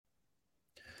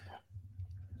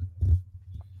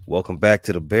Welcome back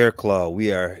to the Bear Claw.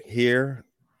 We are here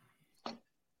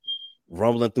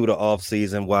rumbling through the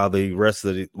offseason while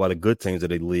the good teams of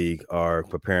the league are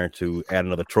preparing to add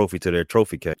another trophy to their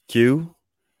trophy case. Q,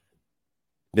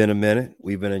 been a minute.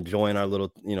 We've been enjoying our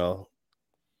little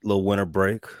winter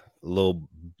break, a little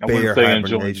bear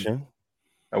hibernation.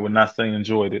 I would not say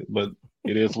enjoyed it, but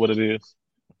it is what it is.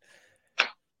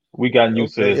 We got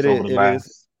used to this over the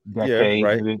last decade. Yeah,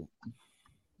 right.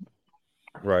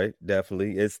 Right,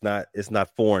 definitely. It's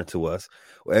not foreign to us.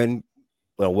 And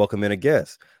welcome in a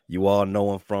guest. You all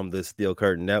know him from the Steel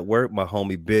Curtain Network, my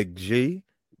homie Big G.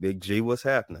 Big G, what's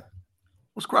happening?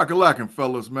 What's cracking,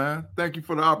 fellas, man? Thank you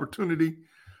for the opportunity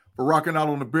for rocking out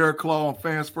on the Bear Claw on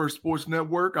Fans First Sports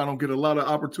Network. I don't get a lot of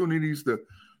opportunities to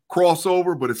cross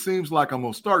over, but it seems like I'm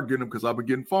going to start getting them because I've been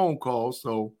getting phone calls.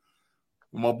 So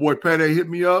when my boy Payday hit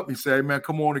me up, he said, hey, man,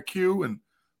 come on to Q, and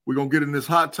we're going to get in this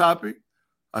hot topic.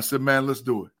 I said, man, let's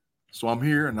do it. So I'm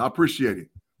here, and I appreciate it.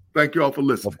 Thank you all for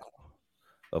listening.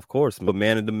 Of course, but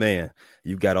man of the man,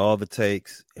 you've got all the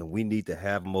takes, and we need to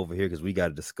have them over here because we got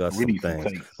to discuss some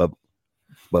things.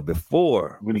 But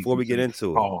before we get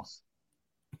into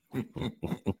it,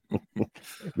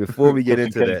 before we get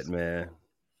into that, man,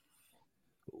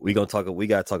 we got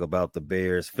to talk about the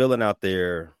Bears filling out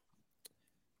their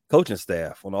coaching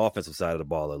staff on the offensive side of the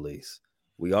ball. At least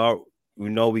we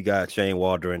know we got Shane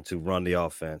Waldron to run the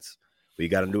offense. We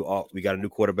got a new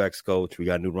quarterbacks coach. We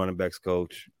got a new running backs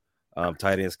coach,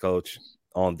 tight ends coach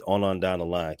on down the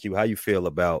line. Q, how you feel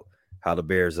about how the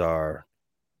Bears are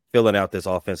filling out this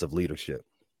offensive leadership?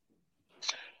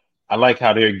 I like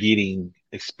how they're getting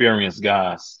experienced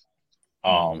guys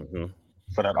for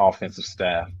that offensive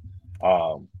staff.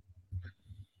 A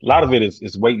lot of it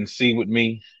is wait and see with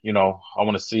me. I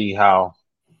want to see how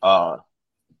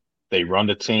they run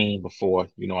the team before,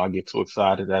 I get too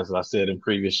excited. As I said in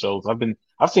previous shows,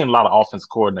 I've seen a lot of offense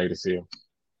coordinators here.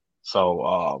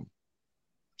 So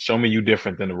show me you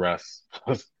different than the rest.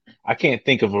 I can't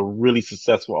think of a really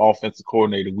successful offensive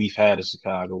coordinator we've had in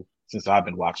Chicago since I've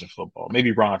been watching football.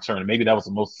 Maybe Ron Turner. Maybe that was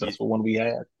the most successful one we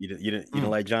had. You didn't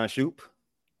like John Shoop?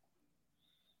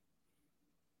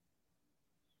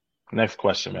 Next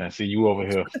question, man. See you over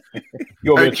here.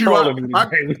 You over here trolling me. I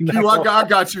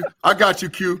got you. I got you,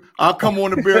 Q. I'll come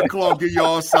on the Bear Claw, give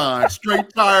y'all a sign.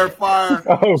 Straight tire fire,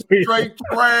 straight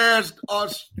trash,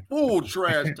 full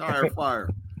trash tire fire.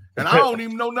 And I don't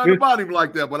even know nothing about him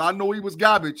like that, but I know he was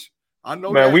garbage. I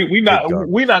know. Man, we're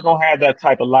not gonna have that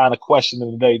type of line of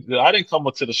questioning today. I didn't come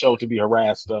up to the show to be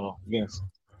harassed against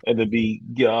and to be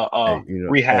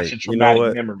rehashing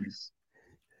traumatic memories.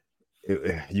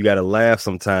 You got to laugh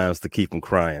sometimes to keep them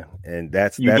crying, and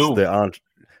that's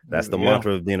the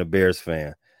mantra of being a Bears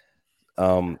fan.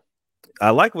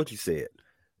 I like what you said.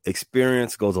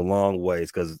 Experience goes a long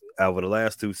ways because over the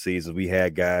last 2 seasons, we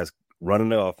had guys running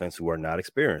the offense who are not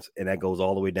experienced, and that goes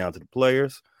all the way down to the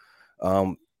players.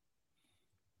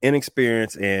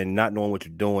 Inexperience and not knowing what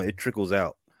you're doing, it trickles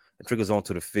out. It trickles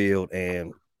onto the field,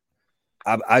 and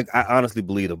I honestly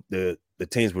believe the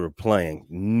teams we were playing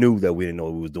knew that we didn't know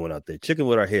what we was doing out there. Chicken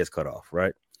with our heads cut off,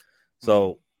 right?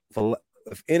 So,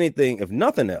 if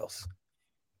nothing else,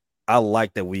 I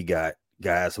like that we got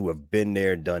guys who have been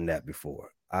there and done that before.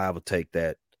 I would take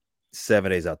that 7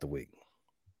 days out the week.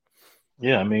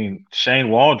 Yeah, I mean,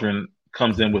 Shane Waldron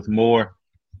comes in with more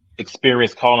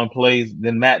experience calling plays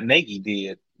than Matt Nagy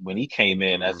did when he came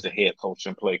in as the head coach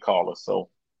and play caller.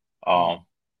 So,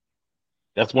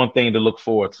 that's one thing to look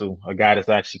forward to, a guy that's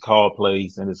actually called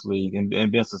plays in this league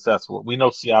and been successful. We know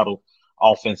Seattle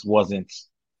offense wasn't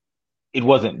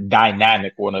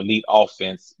dynamic or an elite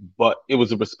offense, but it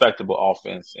was a respectable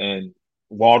offense. And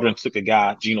Waldron took a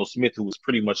guy, Geno Smith, who was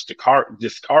pretty much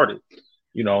discarded,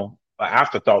 an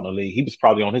afterthought in the league. He was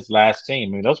probably on his last team.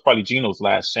 I mean, that was probably Geno's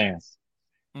last chance,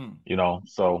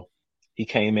 So he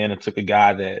came in and took a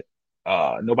guy that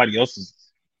nobody else is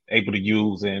able to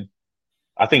use. And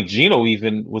I think Geno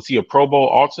was he a Pro Bowl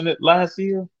alternate last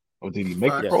year? Or did he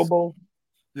make the Pro Bowl?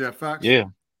 Yeah, facts. Yeah.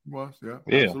 He was,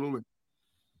 absolutely.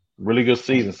 Really good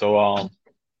season. So I'm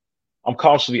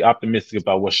cautiously optimistic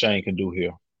about what Shane can do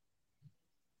here.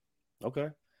 Okay.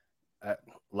 I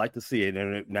like to see it.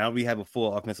 And now we have a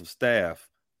full offensive staff.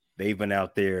 They've been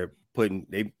out there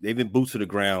they've been boots to the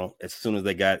ground as soon as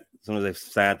they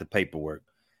signed the paperwork.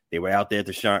 They were out there at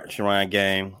the Shrine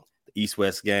game, the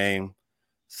East-West game,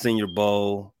 Senior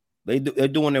Bowl. They're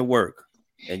doing their work.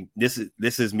 And this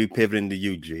is me pivoting to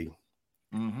you, G.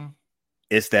 Mm-hmm.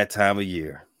 It's that time of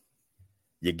year.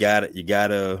 You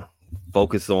gotta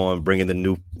focus on bringing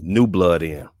the new blood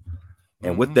in.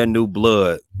 And with that new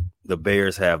blood, the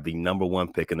Bears have the number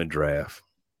 1 pick in the draft.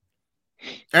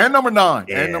 And number 9.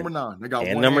 They got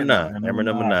and one number and 9. Number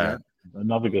 9.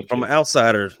 Another good From pick.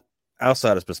 an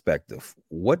outsider's perspective,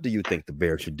 what do you think the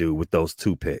Bears should do with those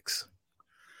 2 picks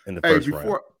in the first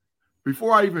round?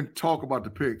 Before I even talk about the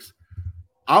picks,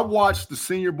 I watched the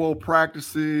Senior Bowl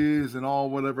practices and all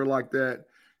whatever like that.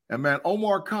 And man,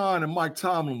 Omar Khan and Mike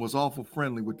Tomlin was awful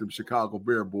friendly with them Chicago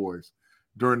Bear boys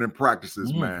during them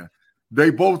practices, man.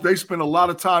 They spent a lot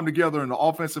of time together in the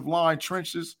offensive line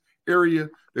trenches area.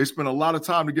 They spent a lot of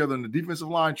time together in the defensive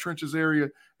line trenches area,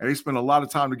 and they spent a lot of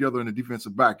time together in the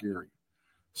defensive back area.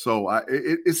 So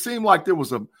it seemed like there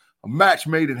was a match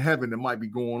made in heaven that might be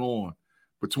going on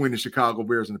between the Chicago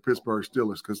Bears and the Pittsburgh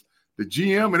Steelers, because the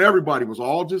GM and everybody was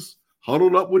all just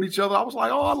huddled up with each other. I was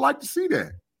like, oh, I'd like to see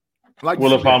that.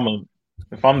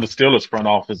 If I'm the Steelers front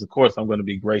office, of course I'm going to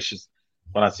be gracious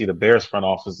when I see the Bears front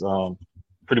office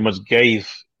pretty much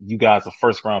gave you guys a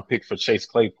first round pick for Chase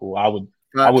Claypool.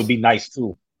 I would be nice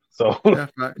too. So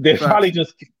they're probably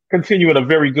just continuing a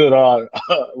very good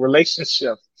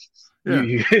relationship.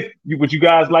 Yeah. Would you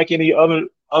guys like any other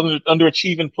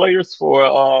underachieving players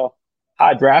for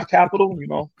high draft capital? You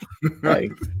know,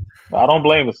 like I don't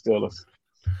blame the Steelers.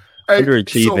 Hey,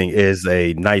 underachieving is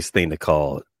a nice thing to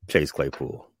call Chase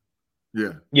Claypool.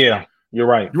 Yeah, you're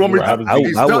right. You want me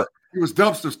to? He was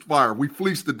dumpster fire. We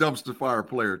fleeced the dumpster fire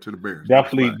player to the Bears.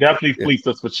 Definitely fleeced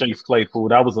us for Chase Claypool.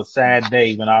 That was a sad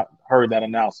day when I heard that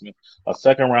announcement. A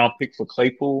second round pick for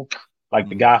Claypool, like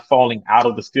the guy falling out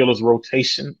of the Steelers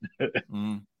rotation.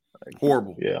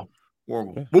 Horrible. Yeah.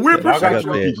 Horrible. But we appreciate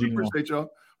y'all.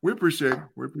 We appreciate it.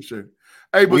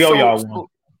 Hey, but we owe y'all one.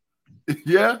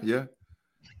 Yeah.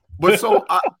 But so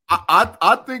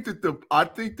I think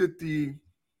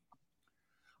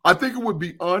it would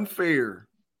be unfair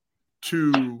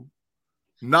to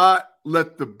not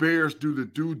let the Bears do the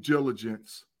due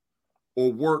diligence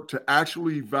or work to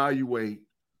actually evaluate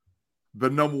the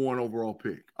number 1 overall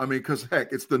pick. I mean, because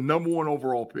heck, it's the number 1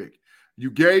 overall pick.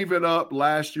 You gave it up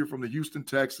last year from the Houston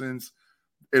Texans.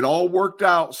 It all worked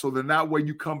out, so then that way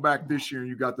you come back this year and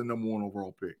you got the number 1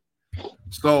 overall pick.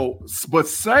 So, but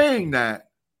saying that,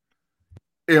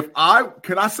 can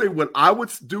I say what I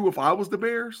would do if I was the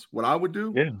Bears? What I would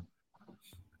do? Yeah.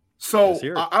 So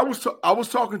I was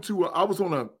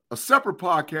on a separate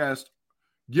podcast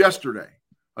yesterday,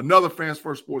 another Fans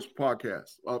First Sports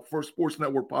podcast, First Sports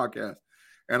Network podcast,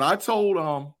 and I told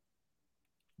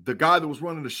the guy that was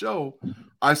running the show,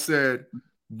 I said,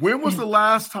 when was the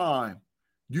last time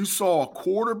you saw a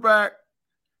quarterback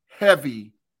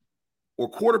heavy or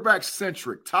quarterback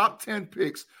centric top 10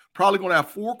 picks, probably going to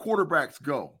have 4 quarterbacks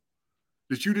go,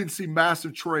 that you didn't see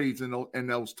massive trades in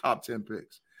those top 10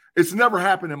 picks? It's never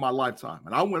happened in my lifetime.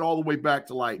 And I went all the way back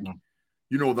to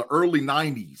the early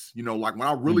 90s, like when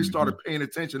I really started paying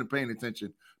attention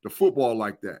to football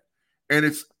like that. And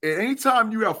it's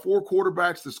anytime you have 4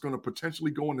 quarterbacks that's going to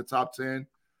potentially go in the top 10,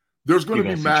 there's going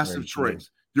to be massive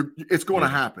trades. It's going to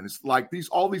happen. It's like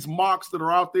all these mocks that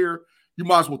are out there, you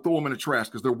might as well throw them in the trash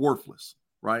because they're worthless,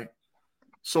 right?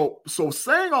 So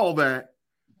saying all that,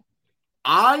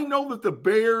 I know that the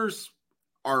Bears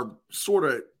are sort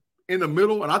of in the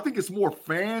middle, and I think it's more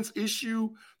fans' issue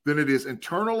than it is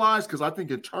internalized, because I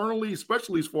think internally,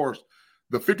 especially as far as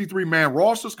the 53-man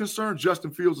roster is concerned,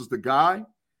 Justin Fields is the guy.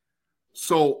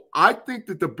 So I think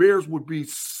that the Bears would be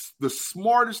the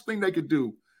smartest thing they could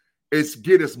do is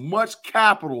get as much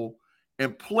capital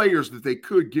and players that they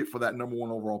could get for that number 1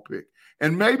 overall pick,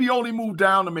 and maybe only move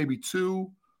down to maybe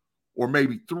 2 or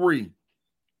maybe 3.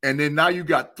 And then now you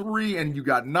got 3 and you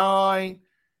got 9,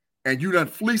 and you done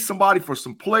fleece somebody for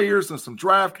some players and some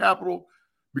draft capital.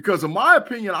 Because in my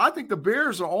opinion, I think the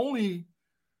Bears are only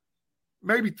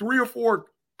maybe 3 or 4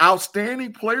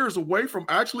 outstanding players away from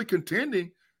actually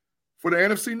contending for the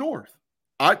NFC North.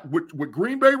 With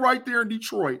Green Bay right there in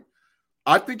Detroit,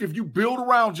 I think if you build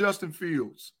around Justin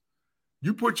Fields,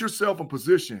 you put yourself in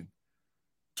position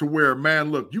to where,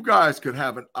 man, look, you guys could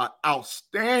have an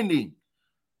outstanding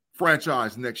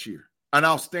franchise next year. An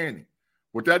outstanding.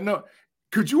 With that note,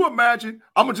 could you imagine?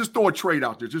 I'm going to just throw a trade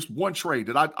out there, just one trade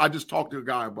that I just talked to a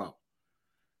guy about.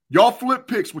 Y'all flip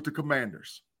picks with the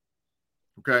Commanders.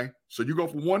 Okay? So you go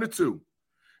from 1 to 2.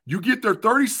 You get their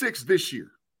 36 this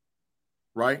year,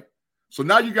 right? So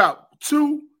now you got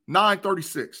 2, 9,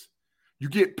 36. You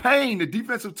get Payne, the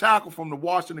defensive tackle from the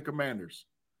Washington Commanders,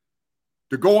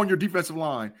 to go on your defensive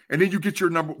line, and then you get their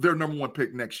number 1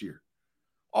 pick next year.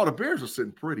 Oh, the Bears are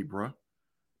sitting pretty, bro.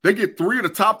 They get 3 of the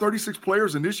top 36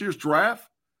 players in this year's draft,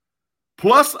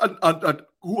 plus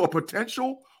a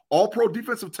potential all-pro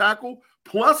defensive tackle,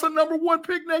 plus a number 1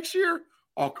 pick next year.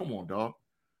 Oh, come on, dog.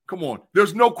 Come on.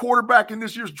 There's no quarterback in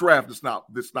this year's draft that's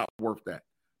not worth that.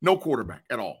 No quarterback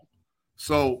at all.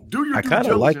 So do your I due kind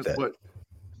of like diligence, that. but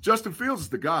Justin Fields is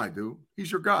the guy, dude.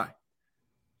 He's your guy.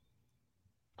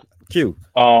 Q.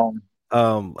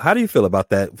 How do you feel about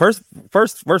that?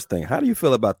 First thing, how do you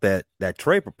feel about that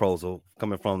trade proposal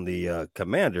coming from the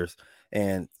Commanders?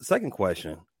 And second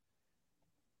question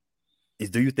is,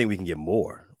 do you think we can get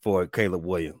more for Caleb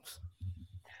Williams?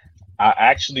 I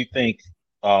actually think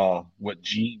what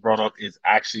G brought up is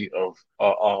actually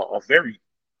a very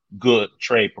good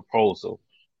trade proposal.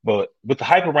 But with the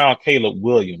hype around Caleb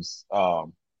Williams, I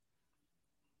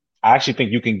actually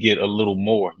think you can get a little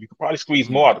more. You could probably squeeze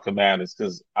more out of the Commanders,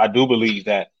 because I do believe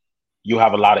that you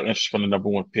have a lot of interest from the number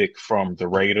one pick from the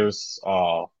Raiders,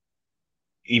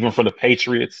 even for the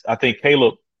Patriots. I think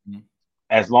Caleb,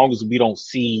 as long as we don't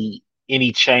see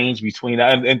any change between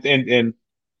that, and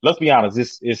let's be honest,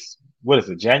 this is, what is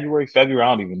it, January, February?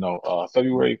 I don't even know.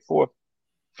 February 4th,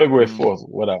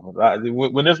 whatever.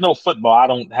 When there's no football, I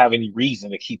don't have any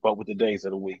reason to keep up with the days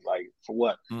of the week. Like, for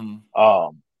what?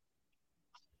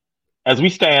 As we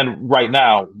stand right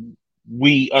now,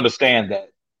 we understand that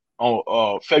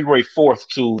on February 4th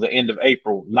to the end of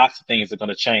April, lots of things are going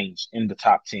to change in the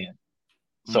top 10.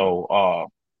 So,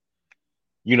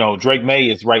 Drake May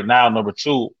is right now number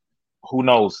 2. Who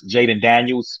knows? Jaden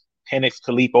Daniels, Penix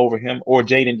could leap over him, or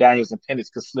Jaden Daniels and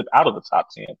Penix could slip out of the top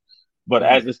 10. But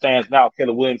as it stands now,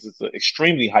 Caleb Williams is an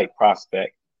extremely hyped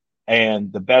prospect.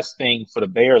 And the best thing for the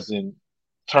Bears in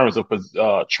terms of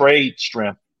trade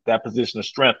strength, that position of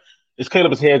strength, is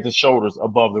Caleb is head and shoulders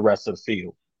above the rest of the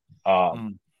field.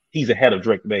 He's ahead of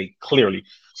Drake May, clearly.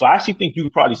 So I actually think you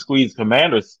could probably squeeze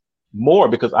Commanders more,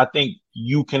 because I think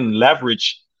you can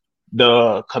leverage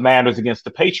the Commanders against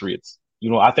the Patriots.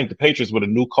 I think the Patriots, with a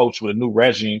new coach, with a new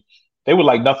regime, they would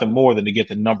like nothing more than to get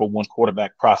the number 1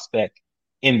 quarterback prospect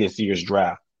in this year's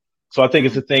draft. So I think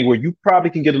it's a thing where you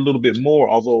probably can get a little bit more,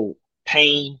 although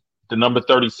paying the number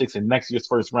 36 in next year's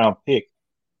first round pick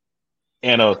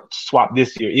and a swap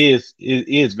this year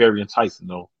is very enticing,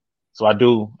 though. So I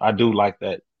do like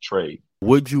that trade.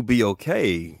 Would you be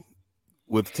okay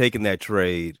with taking that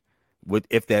trade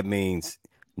if that means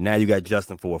now you got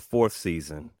Justin for a 4th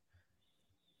season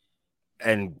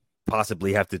and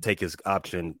possibly have to take his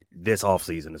option this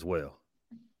offseason as well?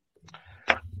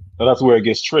 So that's where it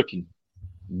gets tricky.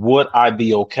 Would I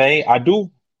be okay? I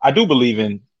do believe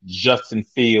in Justin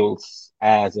Fields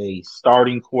as a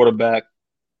starting quarterback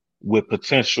with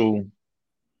potential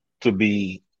to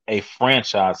be a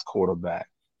franchise quarterback.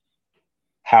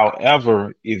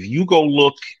 However, if you go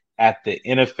look at the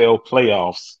NFL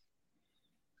playoffs,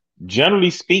 generally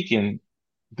speaking,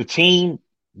 the team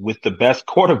with the best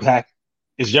quarterback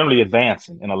is generally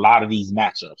advancing in a lot of these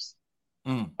matchups.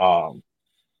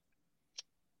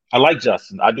 I like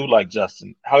Justin. I do like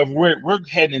Justin. However, we're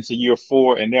heading into year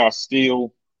 4, and there are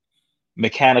still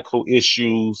mechanical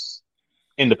issues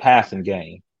in the passing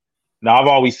game. Now, I've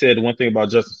always said the one thing about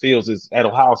Justin Fields is at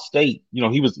Ohio State,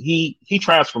 he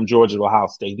transferred from Georgia to Ohio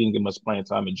State. He didn't get much playing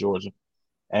time in Georgia.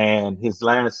 And his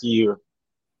last year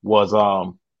was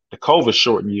the COVID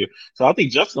shortened year. So I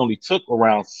think Justin only took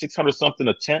around 600 something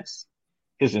attempts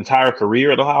his entire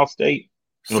career at Ohio State.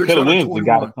 Caleb Williams is the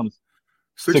guy that comes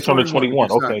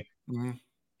 621. Okay.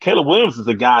 Caleb Williams is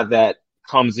a guy that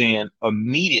comes in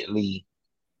immediately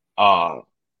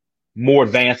more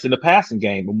advanced in the passing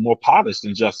game, but more polished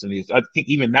than Justin is. I think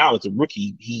even now as a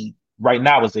rookie, right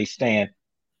now as they stand,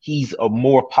 he's a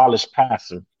more polished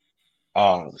passer.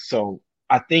 So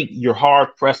I think you're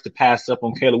hard pressed to pass up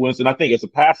on Caleb Williams. And I think as a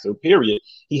passer, period,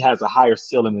 he has a higher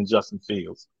ceiling than Justin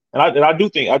Fields. And I do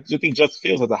think Justin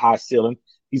Fields has a high ceiling.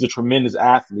 He's a tremendous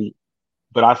athlete.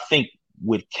 But I think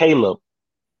with Caleb,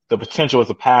 the potential as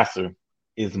a passer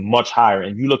is much higher.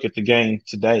 And you look at the game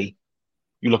today,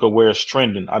 you look at where it's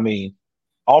trending. I mean,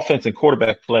 offense and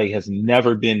quarterback play has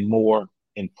never been more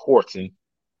important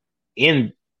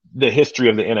in the history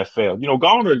of the NFL.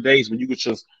 Gone are the days when you could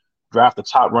just draft the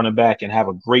top running back and have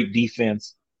a great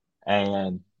defense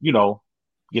and,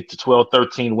 get to 12,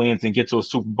 13 wins and get to a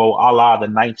Super Bowl a la the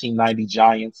 1990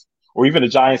 Giants, or even the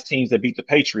Giants teams that beat the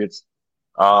Patriots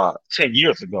 10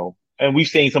 years ago. And we've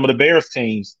seen some of the Bears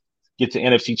teams get to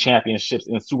NFC championships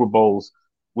and Super Bowls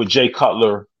with Jay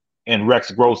Cutler and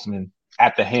Rex Grossman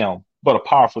at the helm, but a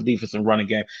powerful defense and running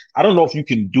game. I don't know if you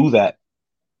can do that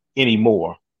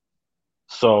anymore.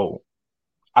 So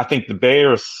I think the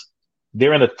Bears,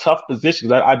 they're in a tough position.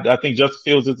 I think Justin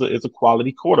Fields is a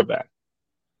quality quarterback.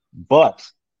 But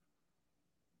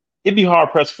it'd be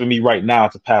hard pressed for me right now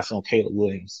to pass on Caleb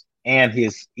Williams and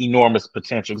his enormous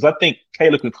potential, because I think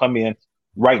Caleb can come in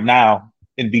right now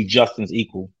and be Justin's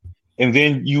equal. And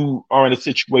then you are in a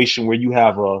situation where you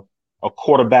have a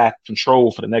quarterback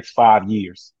control for the next 5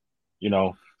 years.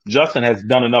 Justin has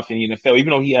done enough in the NFL,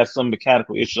 even though he has some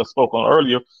mechanical issues I spoke on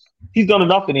earlier. He's done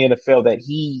enough in the NFL that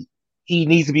he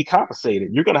needs to be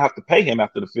compensated. You're going to have to pay him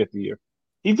after the 5th year.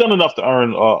 He's done enough to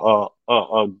earn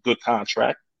a good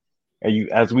contract. And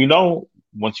as we know,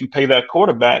 once you pay that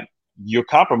quarterback, you're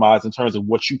compromised in terms of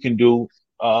what you can do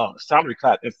salary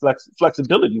cap and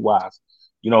flexibility wise.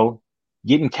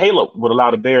 Getting Caleb would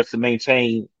allow the Bears to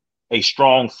maintain a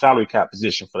strong salary cap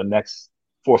position for the next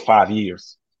 4 or 5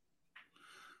 years.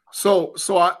 So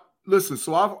I listen.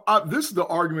 So this is the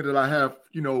argument that I have,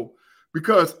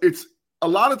 because it's a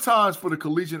lot of times for the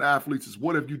collegiate athletes is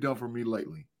what have you done for me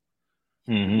lately,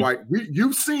 right?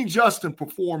 You've seen Justin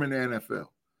perform in the NFL,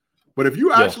 but if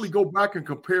you actually go back and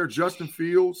compare Justin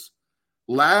Fields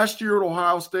last year at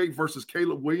Ohio State versus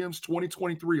Caleb Williams,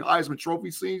 2023 Heisman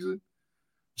Trophy season,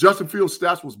 Justin Fields'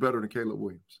 stats was better than Caleb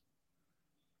Williams.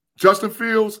 Justin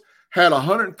Fields had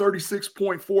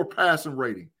 136.4 passing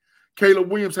rating. Caleb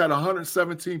Williams had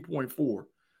 117.4.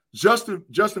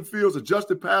 Justin Fields'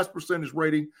 adjusted pass percentage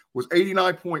rating was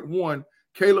 89.1.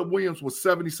 Caleb Williams was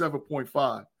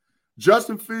 77.5.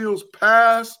 Justin Fields'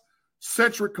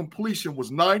 pass-centric completion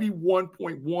was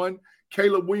 91.1.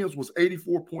 Caleb Williams was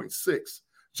 84.6.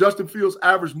 Justin Fields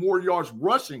averaged more yards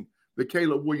rushing than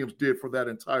Caleb Williams did for that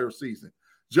entire season.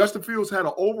 Justin Fields had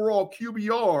an overall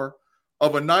QBR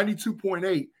of a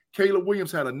 92.8. Caleb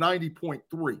Williams had a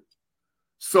 90.3.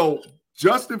 So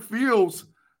Justin Fields,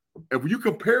 if you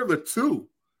compare the two,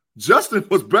 Justin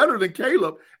was better than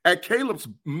Caleb at Caleb's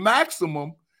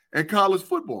maximum in college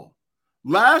football.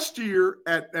 Last year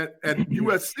at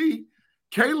USC,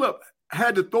 Caleb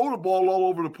had to throw the ball all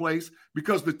over the place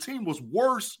because the team was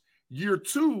worse year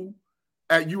 2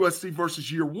 at USC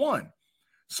versus year 1.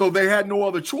 So they had no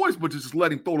other choice but to just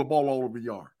let him throw the ball all over the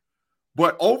yard.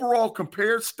 But overall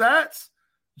compared stats,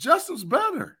 Justin's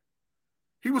better.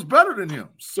 He was better than him.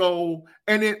 So,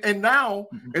 now,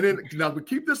 but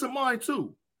keep this in mind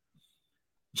too.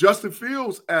 Justin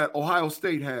Fields at Ohio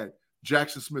State had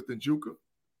Jackson Smith-Njigba.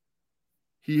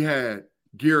 He had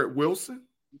Garrett Wilson.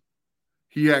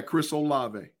 He had Chris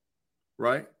Olave,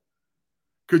 right?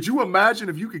 Could you imagine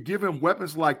if you could give him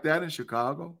weapons like that in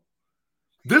Chicago?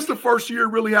 This is the first year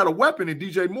he really had a weapon in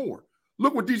DJ Moore.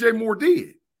 Look what DJ Moore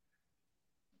did.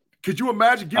 Could you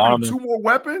imagine giving him 2 more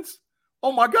weapons?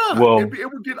 Oh, my God. Well,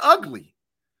 it would get ugly.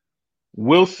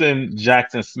 Wilson,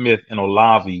 Jackson Smith, and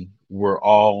Olave were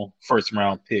all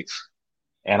first-round picks.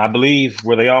 And I believe,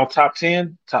 were they all top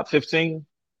 10, top 15?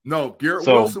 No, Garrett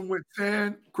Wilson went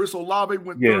 10. Chris Olave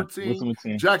went 13. Wilson went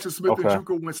 10. Jackson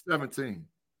Smith-Njigba went 17.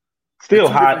 Still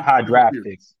high draft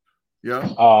picks.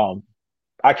 Yeah.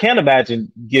 I can't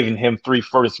imagine giving him 3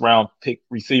 first-round pick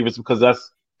receivers because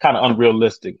that's kind of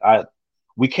unrealistic.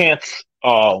 We can't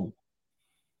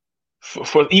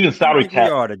for even salary cap.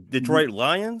 We are the Detroit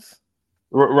Lions,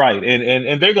 right?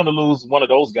 And they're going to lose one of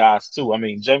those guys too. I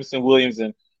mean, Jameson Williams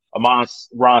and Ron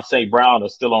St. Brown are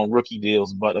still on rookie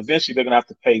deals, but eventually they're going to have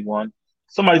to pay one.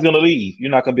 Somebody's going to leave.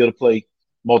 You're not going to be able to play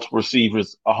multiple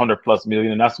receivers $100+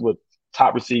 million, and that's what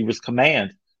top receivers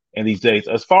command in these days.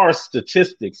 As far as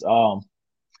statistics,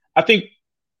 I think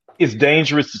it's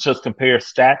dangerous to just compare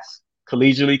stats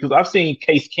collegially because I've seen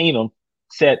Case Keenum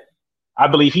set. I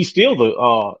believe he's still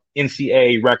the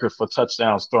NCAA record for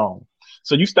touchdowns thrown.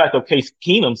 So you stack up Case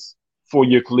Keenum's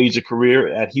 4-year collegiate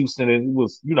career at Houston, and it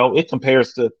was, it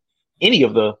compares to any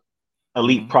of the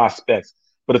elite prospects.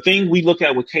 But the thing we look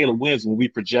at with Caleb Williams when we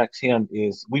project him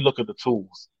is we look at the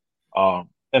tools. An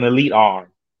elite arm.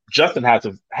 Justin has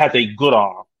a good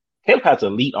arm. Caleb has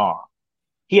an elite arm.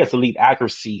 He has elite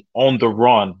accuracy on the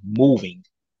run, moving.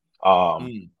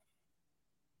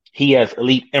 He has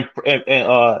elite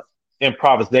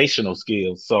improvisational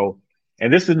skills. So,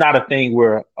 and this is not a thing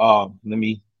where, let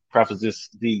me preface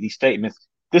these statements.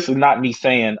 This is not me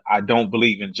saying I don't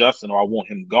believe in Justin or I want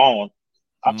him gone.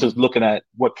 I'm just looking at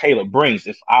what Caleb brings.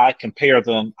 If I compare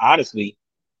them honestly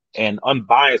and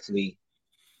unbiasedly,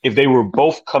 if they were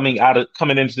both coming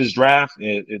into this draft,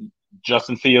 and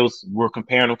Justin Fields, we're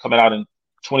comparing them coming out in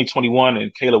 2021,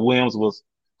 and Caleb Williams was,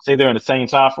 say they're in the same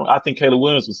time frame, I think Caleb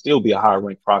Williams would still be a higher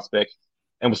ranked prospect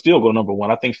and would still go number 1.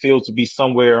 I think Fields would be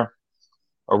somewhere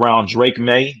around Drake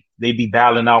May. They'd be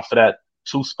battling out for that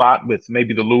 2 spot with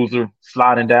maybe the loser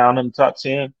sliding down in the top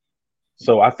 10.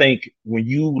 So I think when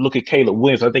you look at Caleb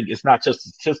Williams, I think it's not just a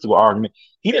statistical argument.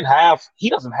 He doesn't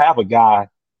have a guy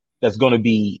that's going to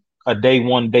be a day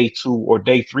 1, day 2, or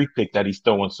day 3 pick that he's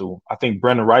throwing to. I think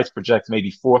Brendan Rice projects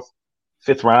maybe 4th,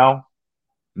 5th round.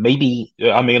 Maybe,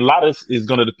 a lot of this is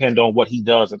going to depend on what he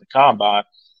does at the combine.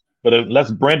 But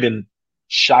unless Brendan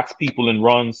shocks people and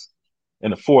runs in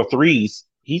the 4.3s,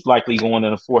 he's likely going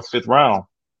in the 4th, 5th round.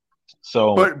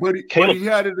 So, but he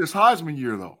had it his Heisman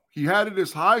year though. He had it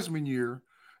his Heisman year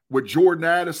with Jordan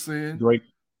Addison, Drake,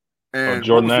 and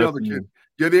Jordan what was Addison. the other kid?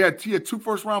 Yeah, he had 2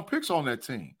 first-round picks on that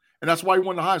team, and that's why he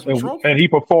won the Heisman Trophy. And he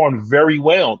performed very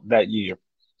well that year.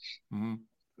 Mm-hmm.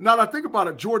 Now that I think about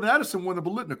it, Jordan Addison won the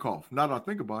Biletnikoff. Now that I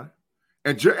think about it,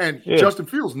 and Justin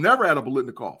Fields never had a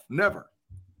Biletnikoff, never.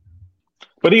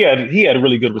 But he had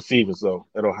really good receivers though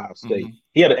at Ohio State.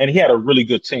 Mm-hmm. He had a really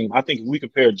good team. I think if we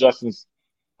compare Justin's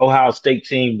Ohio State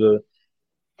team to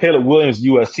Caleb Williams'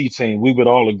 USC team, we would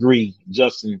all agree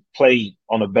Justin played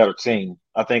on a better team.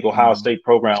 I think Ohio State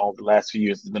program over the last few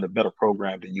years has been a better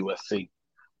program than USC.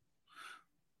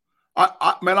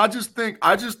 I just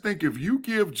think if you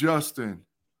give Justin,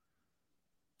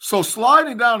 so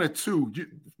sliding down at 2,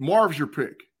 Marv's your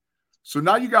pick. So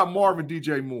now you got Marv and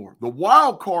DJ Moore. The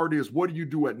wild card is what do you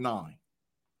do at 9?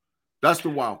 That's the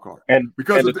wild card. And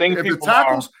because if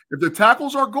the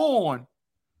tackles are gone,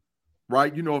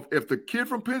 right? You know, if the kid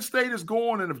from Penn State is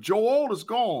gone and if Joe Alt is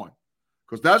gone,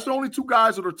 because that's the only 2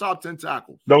 guys that are top 10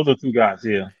 tackles. Those are 2 guys,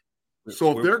 yeah.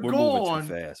 So if they're gone, moving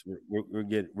too fast.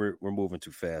 We're moving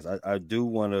too fast. I do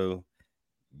want to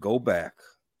go back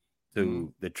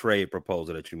to the trade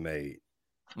proposal that you made.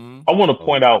 I want to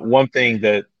point out one thing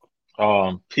that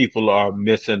people are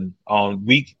missing.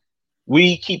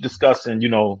 We keep discussing, you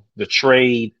know, the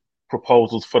trade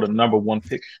proposals for the number 1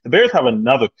 pick. The Bears have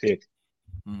another pick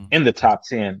in the top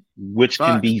 10, which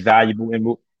can be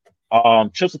valuable.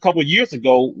 And just a couple of years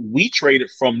ago, we traded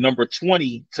from number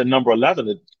 20 to number 11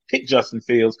 to pick Justin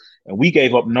Fields, and we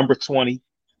gave up number 20,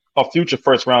 a future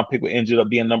first-round pick, which ended up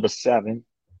being number 7.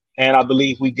 And I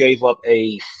believe we gave up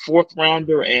a 4th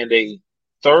rounder and a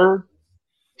 3rd.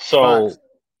 So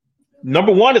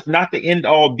number 1 is not the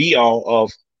end-all, be-all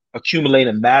of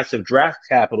accumulating massive draft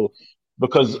capital,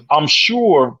 because I'm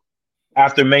sure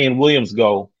after May and Williams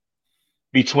go,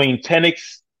 between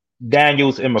Penix,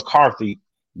 Daniels, and McCarthy,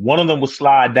 one of them will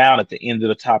slide down at the end of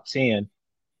the top 10.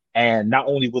 And not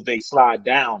only will they slide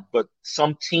down, but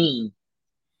some team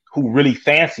who really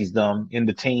fancies them in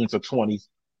the teens or 20s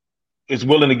is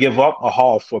willing to give up a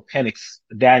haul for Penix,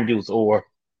 Daniels, or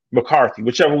McCarthy,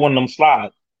 whichever one of them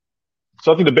slide.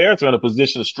 So I think the Bears are in a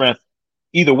position of strength.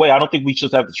 Either way, I don't think we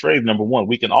just have to trade number 1.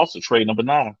 We can also trade number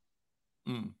 9.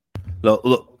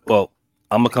 Look, well,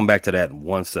 I'm gonna come back to that in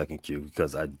 1 second, Q,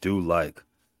 because I do like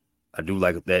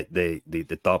that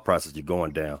the thought process you're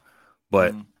going down.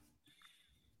 But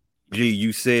G,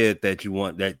 you said that you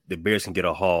want that the Bears can get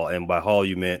a haul, and by haul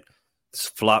you meant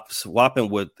swapping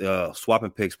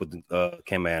picks with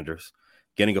Commanders,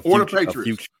 getting a future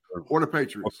or the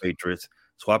Patriots,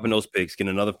 swapping those picks,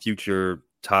 getting another future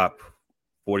top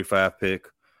 45 pick,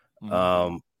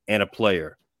 and a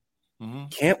player.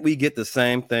 Can't we get the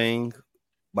same thing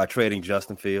by trading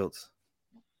Justin Fields?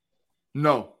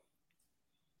 No.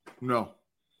 Well,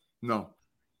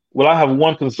 I have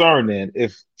one concern then.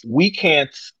 If we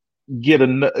can't get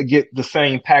the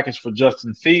same package for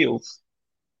Justin Fields,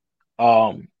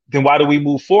 then why do we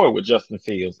move forward with Justin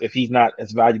Fields if he's not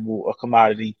as valuable a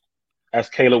commodity as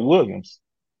Caleb Williams?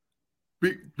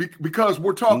 Because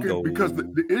we're talking because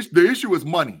the issue is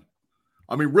money.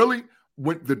 I mean, really,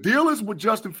 when the deal is with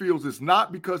Justin Fields, it's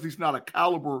not because he's not a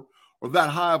caliber or that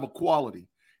high of a quality.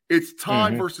 It's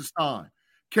time versus time.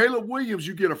 Caleb Williams,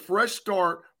 you get a fresh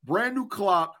start, brand new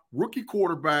clock, rookie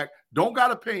quarterback, don't got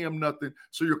to pay him nothing,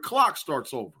 so your clock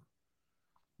starts over.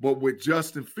 But with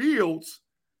Justin Fields,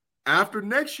 after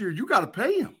next year, you got to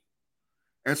pay him.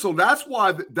 And so that's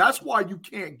why you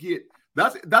can't get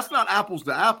that's not apples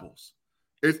to apples.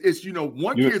 It's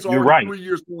one kid's already 3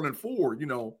 years, 1 and 4,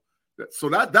 So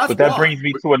that's but that brings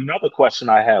me to another question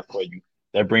I have for you.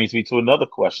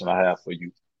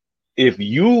 If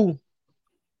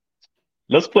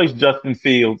let's place Justin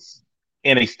Fields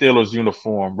in a Steelers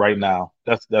uniform right now.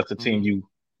 That's the team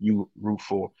you root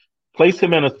for. Place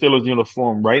him in a Steelers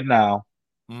uniform right now,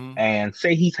 and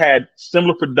say he's had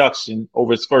similar production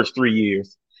over his first 3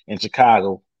 years in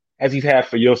Chicago as he's had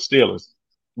for your Steelers.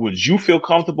 Would you feel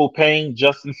comfortable paying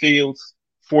Justin Fields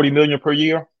 $40 million per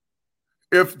year?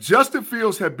 If Justin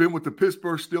Fields had been with the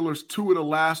Pittsburgh Steelers 2 of the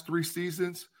last 3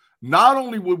 seasons, not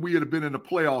only would we have been in the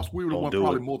playoffs, we would have won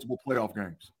probably multiple playoff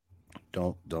games.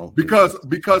 Don't because of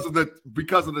the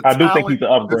I do think he's an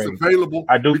upgrade. That's available.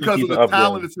 I do because think he's of the an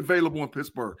talent that's available in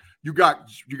Pittsburgh. You got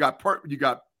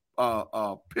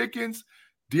Pickens,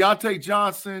 Deontay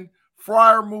Johnson,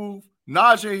 Freiermuth,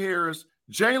 Najee Harris,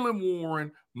 Jalen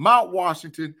Warren, Mount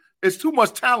Washington. It's too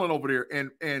much talent over there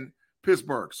in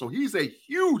Pittsburgh. So he's a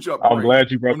huge upgrade. I'm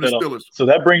glad you brought that up. So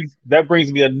that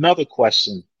brings me another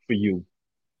question for you.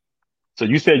 So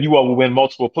you said you all will win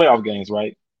multiple playoff games,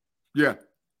 right? Yeah.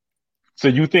 So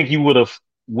you think you would have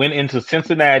went into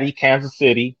Cincinnati, Kansas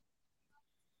City,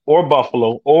 or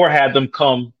Buffalo, or had them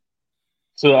come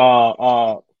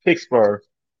to Pittsburgh,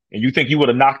 and you think you would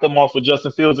have knocked them off with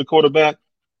Justin Fields at quarterback?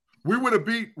 We would have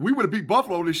beat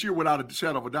Buffalo this year without a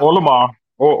shadow of a doubt. Or Lamar.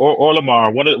 Or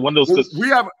Lamar. One of those.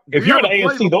 If you're in the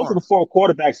AFC, those are the four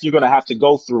quarterbacks you're going to have to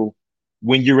go through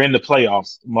when you're in the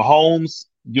playoffs. Mahomes,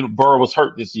 Burrow was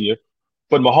hurt this year,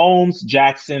 but Mahomes,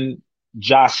 Jackson,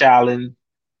 Josh Allen,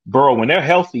 Burrow, when they're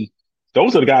healthy,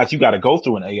 those are the guys you got to go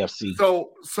through in the AFC.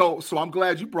 So I'm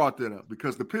glad you brought that up,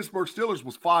 because the Pittsburgh Steelers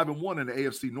was 5-1 in the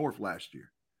AFC North last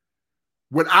year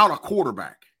without a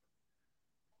quarterback.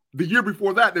 The year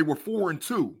before that, they were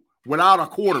 4-2 without a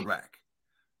quarterback.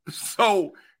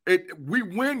 So we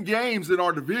win games in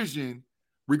our division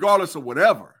regardless of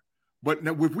whatever. But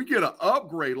now if we get an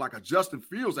upgrade like a Justin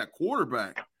Fields at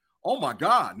quarterback, oh my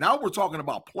God, now we're talking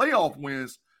about playoff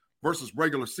wins versus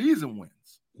regular season wins.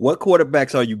 What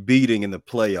quarterbacks are you beating in the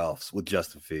playoffs with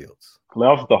Justin Fields?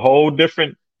 Playoffs, the whole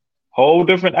different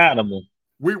animal.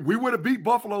 We would have beat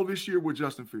Buffalo this year with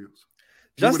Justin Fields.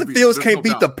 Justin Fields can't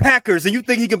beat the Packers, and you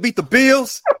think he can beat the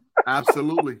Bills?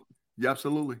 Absolutely. Yeah,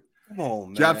 absolutely. Come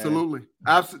on, man. Absolutely.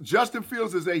 Justin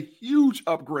Fields is a huge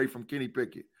upgrade from Kenny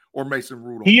Pickett or Mason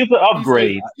Rudolph. He is an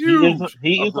upgrade. He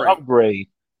is an upgrade.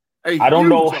 I don't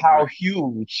know how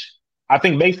huge. I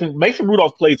think Mason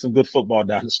Rudolph played some good football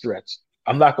down the stretch.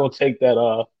 I'm not going to take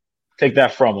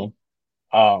that from him.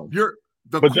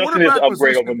 But Justin is an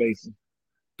upgrade over Mason.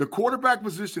 The quarterback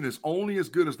position is only as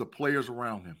good as the players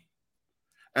around him.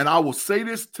 And I will say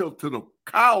this till the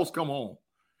cows come home.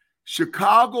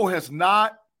 Chicago has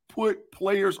not put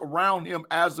players around him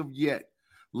as of yet.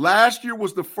 Last year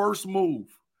was the first move.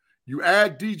 You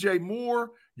add DJ Moore,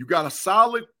 you got a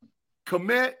solid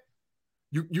commit.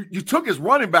 You took his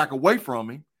running back away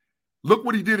from him. Look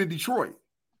what he did in Detroit.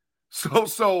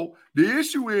 So the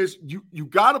issue is you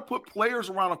got to put players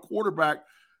around a quarterback.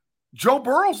 Joe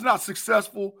Burrow's not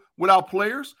successful without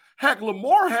players. Heck,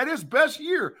 Lamar had his best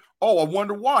year. Oh, I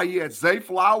wonder why. He had Zay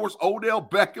Flowers, Odell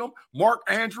Beckham, Mark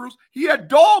Andrews. He had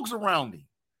dogs around him.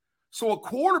 So a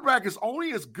quarterback is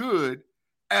only as good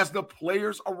as the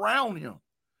players around him.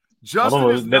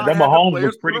 Justin that Mahomes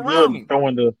was pretty good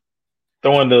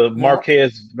throwing the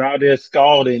Marquez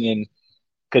Valdez-Scalding and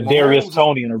Kadarius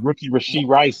Toney and a rookie Rasheed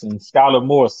Rice and Skylar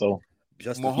Moore. So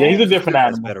he's a different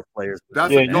animal. Better players.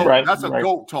 That's a goat. Right. That's a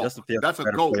goat talk. That's a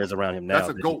goat. Players around him now. That's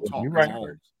a goat talk. You're right.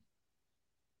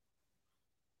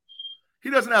 He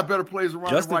doesn't have better players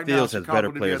around Justin him right Fields now. has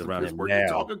better players around him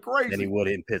now than he would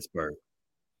in Pittsburgh.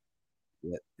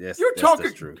 Yes,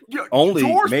 that's true. Only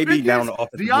George maybe Pickens, down the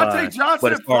offensive Deontay line, Johnson,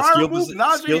 but as far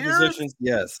as skill Harris, positions,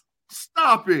 yes.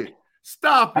 Stop it.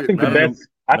 I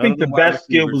think the best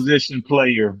skill position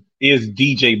player is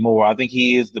DJ Moore. I think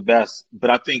he is the best, but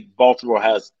I think Baltimore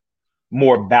has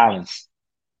more balance.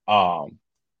 Because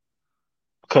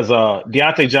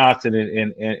Deontay Johnson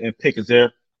and Pickens,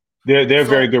 they're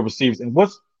very good receivers. And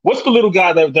what's the little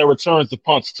guy that returns the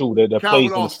punch too that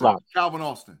plays in the slot? Calvin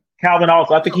Austin.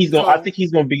 I think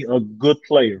he's gonna be a good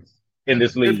player in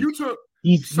this league. If you took,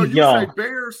 he's young.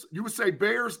 You would say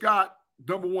Bears got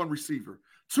number one receiver.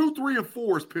 2, 3, and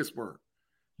 4 is Pittsburgh.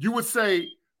 You would say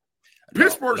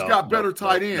Pittsburgh's got better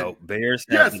tight end. No, Bears.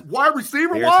 Wide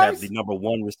receiver Bears wise, have the number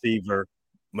one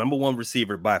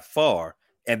receiver by far,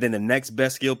 and then the next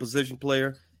best skill position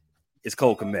player is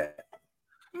Cole Kmet.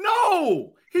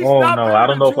 No, he's not better I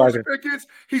don't know George if I can. Pickens.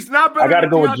 He's not better. I got to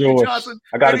go with George. Johnson,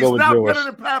 I got to go with George. He's not better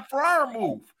than Pat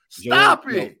Freiermuth. Stop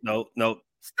it. No.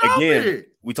 Stop Again, it.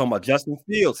 we talking about Justin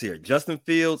Fields here. Justin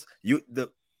Fields,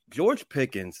 George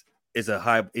Pickens is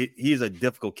he's a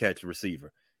difficult catch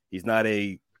receiver. He's not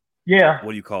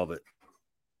what do you call it?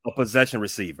 A possession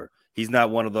receiver. He's not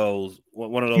one of those.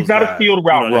 He's not a field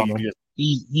route runner.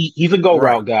 He's a go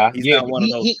route guy. He's not one of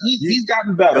those. He's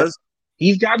gotten better.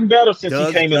 He's gotten better since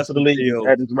he came into the league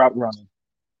at his route running.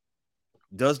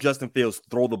 Does Justin Fields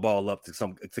throw the ball up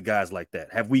to guys like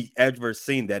that? Have we ever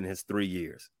seen that in his 3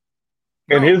 years?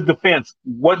 In his defense,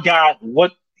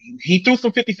 he threw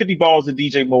some 50-50 balls to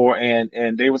DJ Moore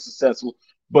and they were successful.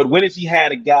 But when has he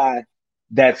had a guy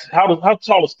that's how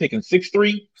tall is Pickens?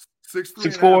 6'3"?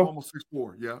 6'4"? Almost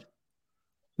 6'4", yeah.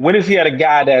 When has he had a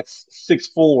guy that's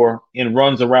 6'4" and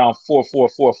runs around 4'4",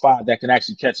 4'5" that can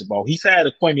actually catch the ball? He's had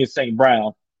Quamian St.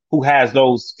 Brown who has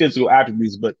those physical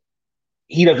attributes, but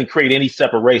he doesn't create any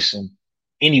separation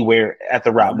anywhere at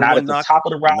the route. Not at the top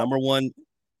of the route.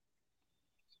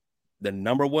 The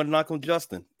number one knock on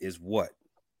Justin is what?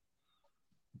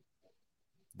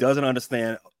 Doesn't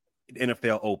understand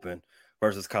NFL Open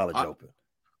versus college Open.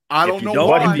 I don't know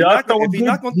why. He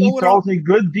throws a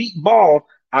good deep ball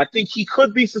I think he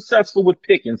could be successful with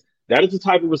Pickens. That is the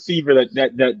type of receiver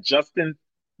that Justin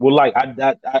will like.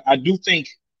 I do think.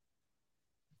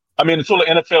 I mean, until the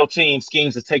NFL team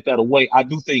schemes to take that away, I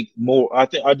do think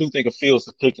a Fields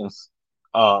to Pickens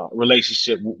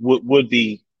relationship would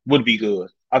be good.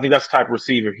 I think that's the type of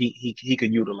receiver he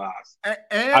could utilize. And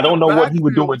I don't know what he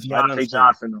would do with Deontay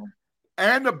Johnson though.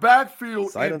 And the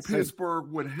backfield in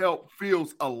Pittsburgh would help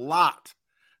Fields a lot.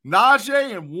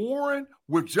 Najee and Warren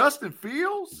with Justin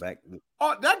Fields,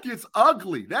 that gets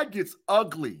ugly.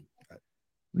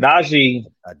 Najee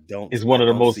is one of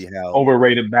the most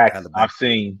overrated backs I've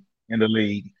seen in the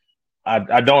league.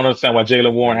 I don't understand why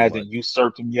Jaylen Warren hasn't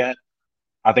usurped him yet.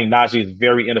 I think Najee is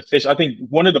very inefficient. I think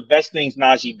one of the best things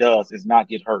Najee does is not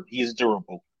get hurt. He is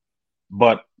durable.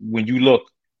 But when you look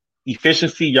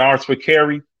efficiency, yards per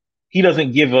carry, he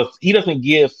doesn't give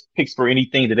Pittsburgh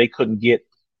anything that they couldn't get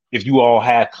if you all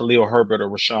had Khalil Herbert or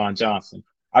Rashawn Johnson.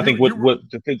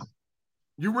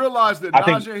 You realize that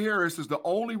Najee Harris is the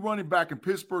only running back in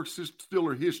Pittsburgh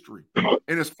Steelers history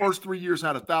in his first 3 years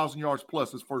had 1,000 yards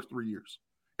plus his first 3 years.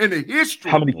 In the history.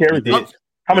 How many carries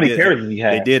did he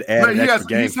have? They did add an extra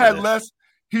game.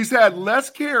 He's had less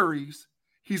carries.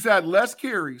 He's had less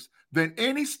carries than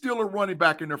any Steeler running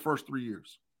back in their first 3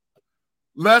 years.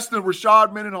 Less than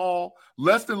Rashad Mendenhall,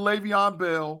 less than Le'Veon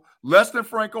Bell, less than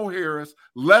Franco Harris,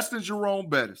 less than Jerome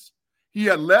Bettis. He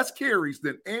had less carries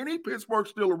than any Pittsburgh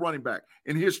Steeler running back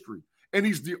in history. And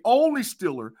he's the only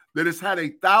Steeler that has had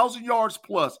 1,000 yards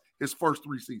plus his first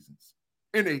 3 seasons.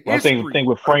 In the history. I think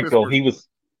with Franco, he was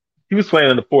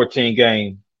playing in the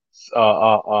 14-game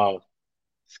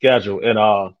schedule. And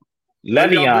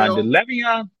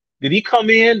Le'Veon, did he come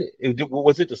in?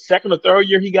 Was it the second or third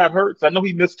year he got hurt? I know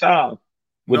he missed time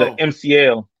with an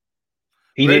MCL.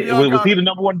 Was he the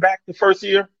number one back the first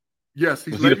year? Yes,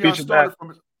 he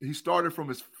started from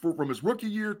his rookie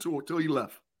year till he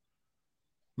left.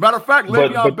 Matter of fact,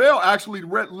 Le'Veon Bell actually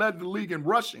led the league in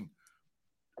rushing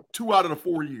 2 out of the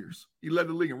 4 years. He led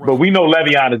the league in rushing. But we know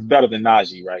Le'Veon is better than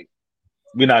Najee, right?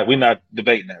 We're not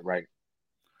debating that, right?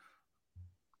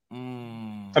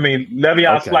 I mean,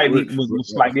 Le'Veon was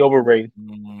slightly overrated,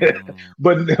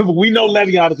 but we know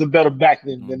Le'Veon is a better back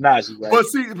than Najee,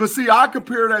 right? But see, I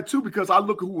compare that too because I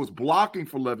look at who was blocking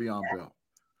for Le'Veon Bell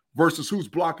versus who's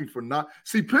blocking for not.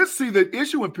 See, the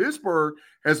issue in Pittsburgh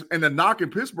and the knock in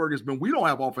Pittsburgh has been we don't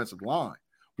have offensive line.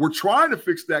 We're trying to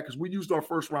fix that because we used our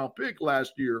first round pick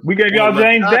last year. We gave y'all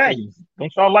James Daniels.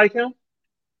 Don't y'all like him?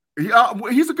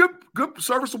 He's a good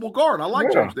serviceable guard. I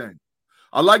like James Daniels.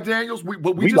 I like Daniels,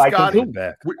 but we just like got him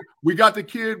back. We got the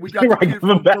kid. We got the kid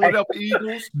from the Philadelphia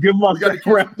Eagles. Give him a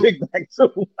second-round pick back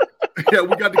too. Yeah,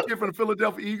 we got the kid from the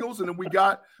Philadelphia Eagles, and then we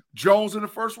got Jones in the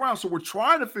first round. So we're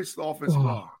trying to fix the offensive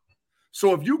line.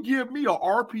 So if you give me a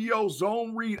RPO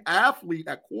zone read athlete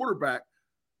at quarterback,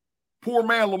 poor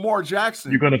man Lamar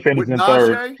Jackson, you're going to finish in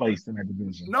third place in that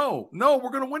division. No,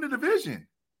 we're going to win the division.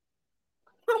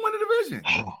 We're going to win the division.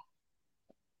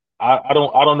 I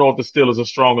don't know if the Steelers are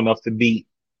strong enough to beat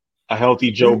a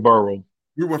healthy Joe Burrow.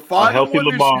 We were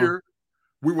 5-1 this year.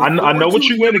 I know what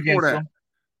you went against them.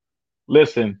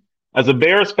 Listen, as a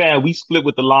Bears fan, we split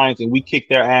with the Lions and we kicked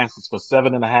their asses for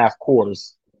 7.5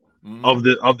 quarters of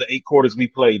the 8 quarters we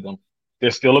played them.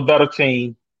 They're still a better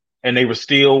team, and they were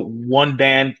still 1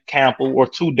 Dan Campbell or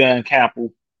 2 Dan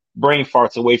Campbell brain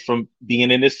farts away from being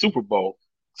in this Super Bowl.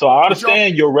 So I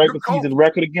understand your regular season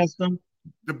record against them.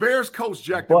 The Bears coach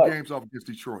jacked them games off against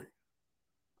Detroit.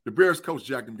 The Bears coach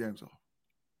jacked them games off.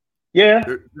 Yeah.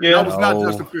 That was not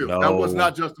Justin Fields. That was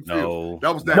not Justin Fields.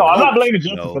 That was that. No, I'm not blaming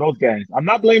Justin for those games. I'm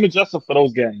not blaming Justin for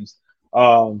those games.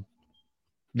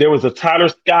 There was a Tyler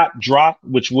Scott drop,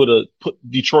 which would have put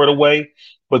Detroit away.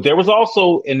 But there was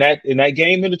also in that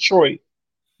game in Detroit,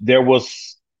 there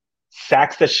was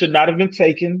sacks that should not have been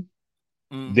taken.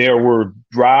 There were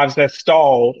drives that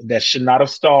stalled that should not have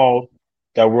stalled.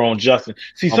 That were on Justin.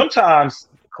 See, sometimes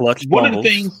one of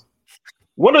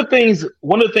the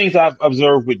things I've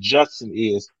observed with Justin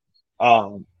is,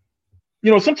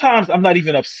 sometimes I'm not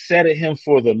even upset at him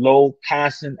for the low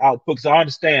passing output because I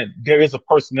understand there is a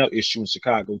personnel issue in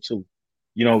Chicago too.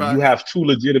 You have 2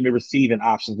 legitimate receiving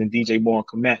options in DJ Moore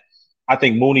and Kmet. I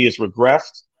think Mooney has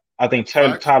regressed. I think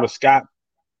Tyler Scott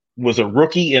was a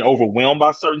rookie and overwhelmed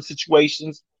by certain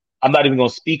situations. I'm not even going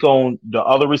to speak on the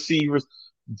other receivers.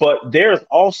 But there's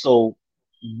also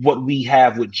what we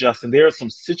have with Justin. There are some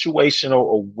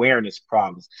situational awareness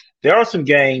problems. There are some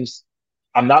games,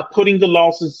 I'm not putting the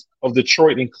losses of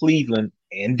Detroit and Cleveland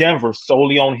and Denver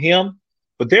solely on him,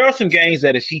 but there are some games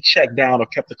that if he checked down or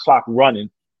kept the clock running,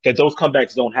 that those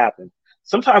comebacks don't happen.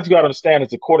 Sometimes you got to understand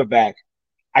as a quarterback,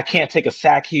 I can't take a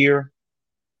sack here.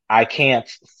 I can't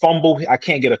fumble. I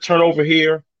can't get a turnover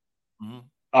here.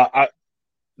 Mm-hmm.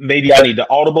 Maybe I need the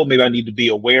audible. Maybe I need to be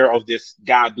aware of this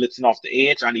guy blitzing off the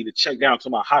edge. I need to check down to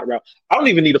my hot route. I don't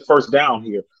even need a first down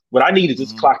here. What I need is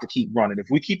this clock to keep running. If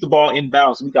we keep the ball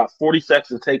inbounds, we got 40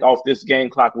 seconds to take off this game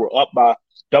clock. We're up by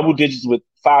double digits with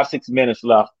 5-6 minutes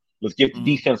left. Let's get the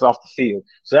defense off the field.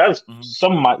 So that was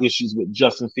some of my issues with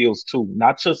Justin Fields too,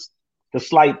 not just the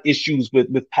slight issues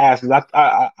with passes.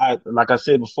 I like I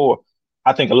said before,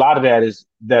 I think a lot of that is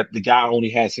that the guy only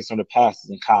had 600 passes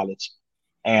in college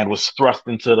and was thrust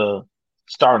into the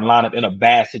starting lineup in a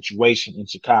bad situation in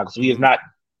Chicago. So he has not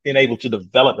been able to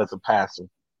develop as a passer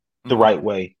the right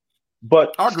way.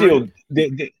 But still,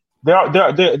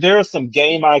 there are some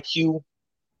game IQ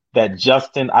that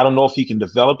Justin, I don't know if he can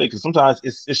develop it, because sometimes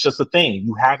it's just a thing.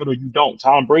 You have it or you don't.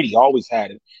 Tom Brady always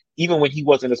had it, even when he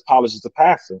wasn't as polished as a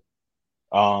passer.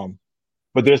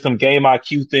 But there's some game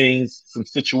IQ things, some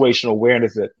situational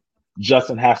awareness that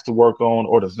Justin has to work on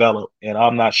or develop, and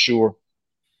I'm not sure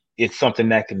it's something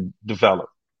that can develop.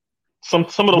 Some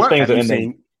of those things are in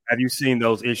there. Have you seen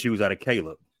those issues out of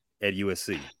Caleb at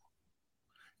USC?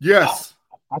 Yes.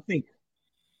 I think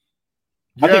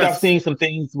I've seen some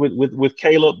things with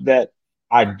Caleb that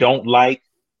I don't like,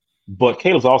 but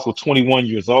Caleb's also 21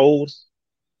 years old.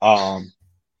 And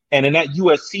in that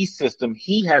USC system,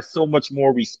 he has so much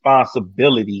more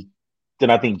responsibility than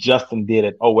I think Justin did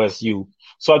at OSU.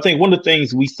 So I think one of the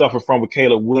things we suffer from with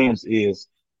Caleb Williams is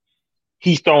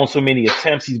he's thrown so many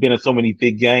attempts. He's been in so many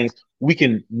big games. We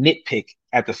can nitpick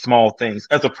at the small things.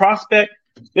 As a prospect,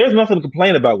 there's nothing to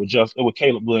complain about with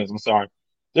Caleb Williams. I'm sorry.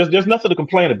 There's nothing to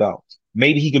complain about.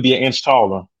 Maybe he could be an inch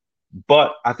taller.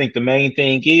 But I think the main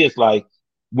thing is, like,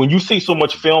 when you see so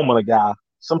much film on a guy,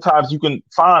 sometimes you can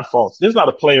find faults. There's not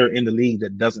a player in the league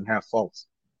that doesn't have faults.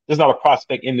 There's not a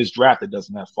prospect in this draft that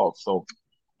doesn't have faults. So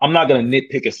I'm not going to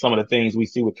nitpick at some of the things we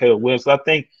see with Caleb Williams. So I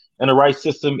think in the right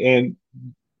system, and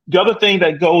the other thing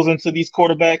that goes into these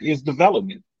quarterbacks is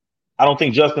development. I don't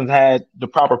think Justin's had the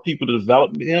proper people to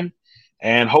develop him.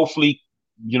 And hopefully,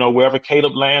 wherever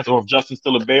Caleb lands, or if Justin's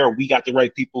still a Bear, we got the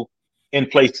right people in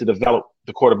place to develop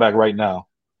the quarterback right now.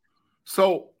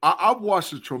 So I've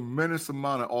watched a tremendous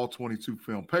amount of all 22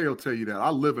 film. Pay will tell you that. I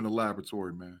live in a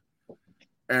laboratory, man.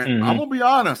 And I'm going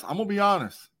to be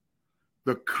honest.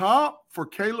 The comp for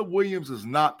Caleb Williams is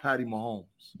not Patty Mahomes.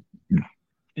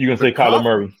 You're going to say Kyler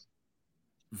Murray?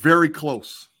 Very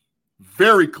close.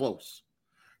 Very close.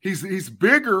 He's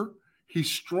bigger. He's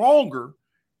stronger.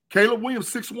 Caleb Williams,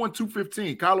 6'1",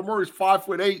 215. Kyler Murray's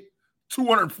 5'8",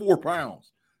 204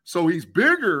 pounds. So he's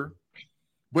bigger,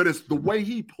 but it's the way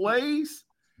he plays.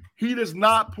 He does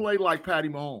not play like Patty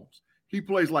Mahomes. He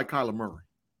plays like Kyler Murray.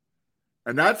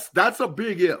 And that's a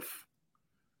big if.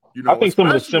 I think some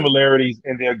of the similarities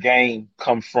in their game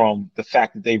come from the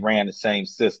fact that they ran the same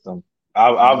system. I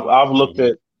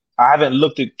haven't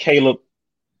looked at Caleb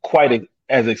quite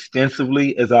as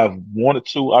extensively as I've wanted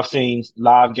to. I've seen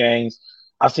live games.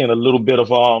 I've seen a little bit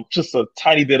of just a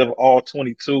tiny bit of all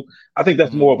 22. I think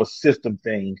that's more of a system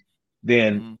thing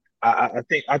than I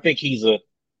think he's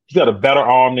got a better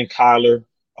arm than Kyler.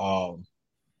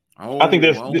 I think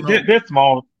there's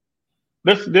small.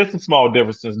 There's some small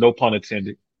differences, no pun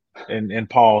intended, and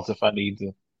pause if I need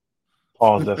to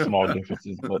pause that small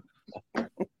differences. But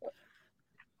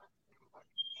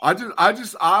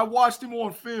I watched him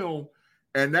on film,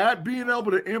 and that being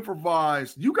able to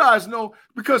improvise, you guys know,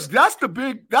 because that's the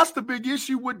big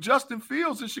issue with Justin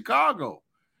Fields in Chicago.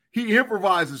 He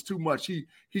improvises too much.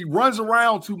 He runs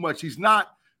around too much. He's not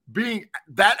being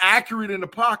that accurate in the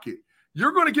pocket.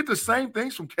 You're going to get the same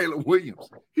things from Caleb Williams.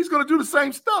 He's going to do the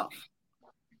same stuff.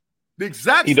 The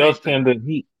exact he same does thing. tend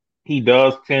to he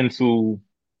does tend to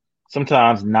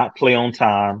sometimes not play on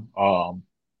time.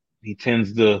 He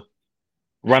tends to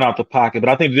run out the pocket. But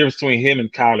I think the difference between him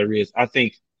and Kyler is, I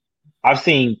think I've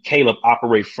seen Caleb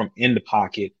operate from in the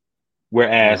pocket,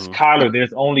 whereas Kyler,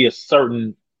 there's only a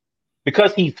certain,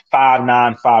 because he's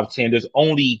 5'9", 5'10", there's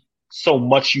only so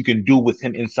much you can do with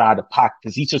him inside the pocket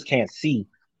because he just can't see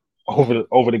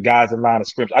over the guys in line of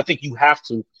scrimmage. I think you have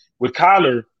to. With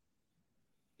Kyler,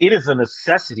 it is a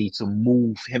necessity to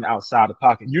move him outside the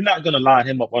pocket. You're not going to line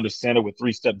him up under center with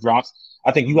 3-step drops.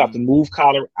 I think you have to move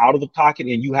Kyler out of the pocket,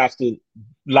 and you have to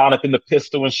line up in the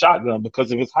pistol and shotgun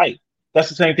because of his height. That's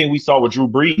the same thing we saw with Drew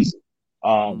Brees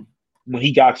when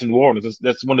he got to New Orleans.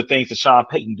 That's one of the things that Sean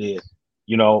Payton did.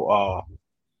 Not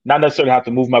necessarily have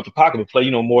to move him out the pocket, but play,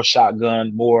 more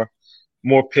shotgun, more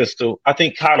pistol. I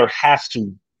think Kyler has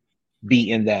to be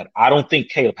in that. I don't think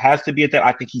Caleb has to be at that.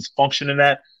 I think he's functioning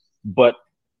that, but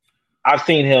I've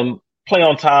seen him play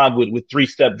on time with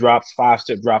 3-step drops,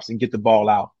 5-step drops, and get the ball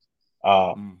out.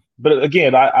 But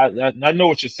again, I know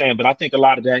what you're saying, but I think a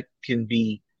lot of that can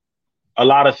be a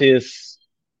lot of his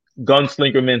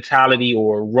gunslinger mentality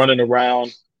or running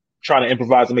around trying to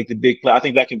improvise and make the big play. I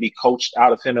think that can be coached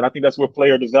out of him, and I think that's where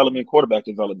player development, quarterback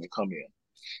development come in.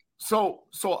 So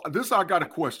this I got a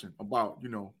question about,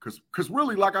 because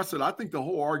really, like I said, I think the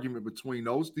whole argument between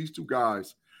these two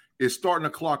guys is starting the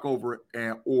clock over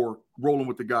or rolling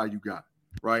with the guy you got,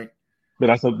 right?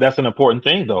 But that's an important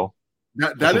thing, though.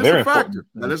 That is a factor.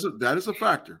 That is a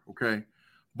factor. Okay,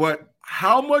 but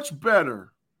how much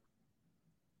better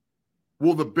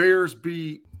will the Bears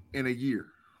be in a year?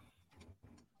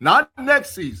 Not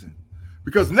next season,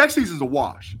 because next season's a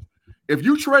wash. If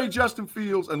you trade Justin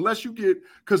Fields, unless you get,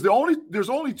 because there's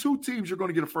only two teams you're going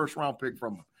to get a first round pick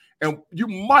from them, and you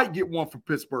might get one from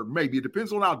Pittsburgh. Maybe it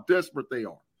depends on how desperate they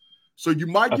are. So you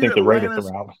might get. I think the Raiders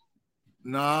are out.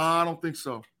 Nah, I don't think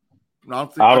so. No,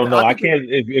 I don't know. I can't.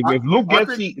 If Luke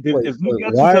Getsy,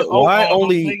 why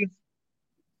only?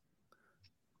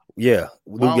 Yeah,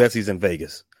 Luke Getsy's in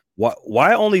Vegas.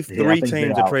 Why only three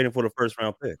teams are trading for the first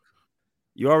round pick?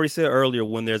 You already said earlier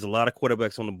when there's a lot of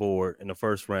quarterbacks on the board in the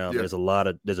first round, there's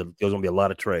going to be a lot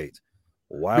of trades.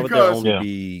 Why would there only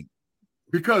be?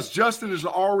 Because Justin is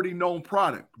an already known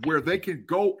product where they can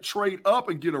go trade up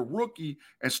and get a rookie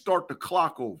and start the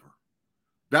clock over.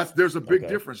 There's a big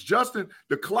difference. Justin,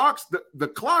 the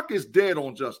clock is dead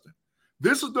on Justin.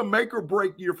 This is the make or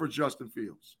break year for Justin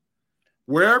Fields.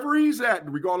 Wherever he's at,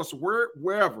 regardless of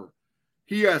wherever,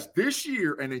 he has this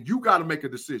year, and then you got to make a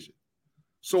decision.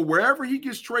 So wherever he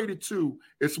gets traded to,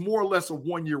 it's more or less a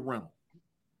 1-year rental,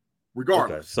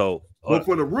 regardless. Okay, so but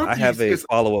for the rookies, I have a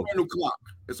follow-up. Brand new clock.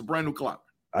 It's a brand new clock.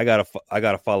 I got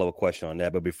a follow-up question on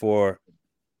that, but before,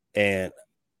 and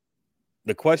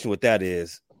the question with that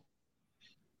is,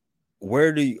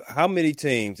 how many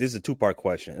teams? This is a two-part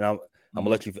question, and I'm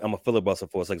gonna filibuster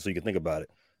for a second so you can think about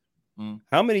it.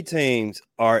 How many teams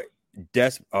are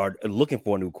looking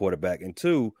for a new quarterback, and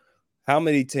two, how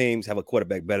many teams have a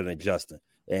quarterback better than Justin?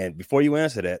 And before you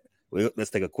answer that,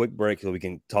 let's take a quick break so we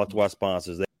can talk to our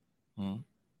sponsors.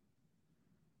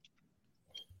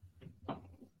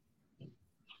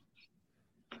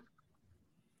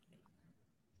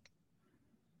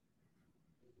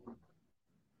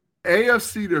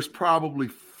 AFC, there's probably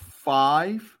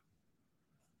 5,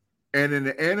 and in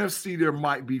the NFC, there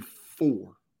might be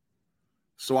 4.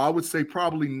 So I would say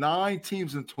probably 9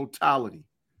 teams in totality.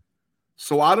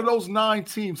 So out of those 9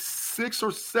 teams, 6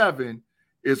 or 7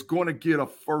 is going to get a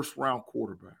first-round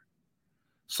quarterback.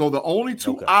 So the only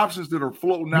two options that are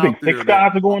floating out there. 6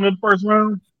 guys are going in the first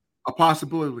round? A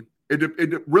possibility.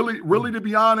 It really, to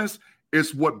be honest,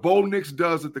 it's what Bo Nix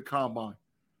does at the combine.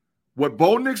 What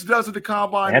Bo Nix does at the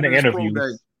combine and the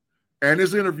interviews. And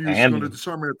his interviews are going to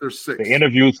determine if there's 6. The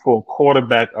interviews for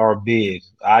quarterback are big.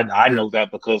 I know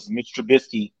that because Mitch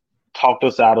Trubisky talked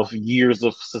us out of years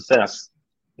of success.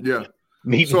 Yeah.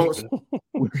 So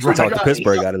talk to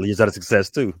Pittsburgh out of years out of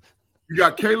success too. You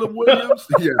got Caleb Williams.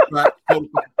 Yeah. Right.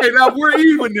 Hey, now we're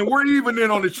even then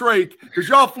on the trade because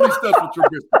y'all fleeced us with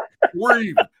Trubisky. We're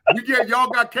even. Y'all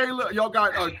got Caleb. Y'all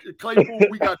got Claypool.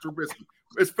 We got Trubisky.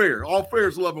 It's fair. All fair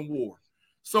is love and war.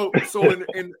 So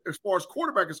in as far as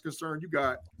quarterback is concerned, you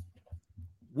got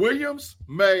Williams,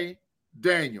 May,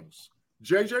 Daniels,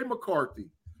 J.J.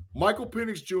 McCarthy, Michael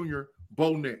Penix Jr.,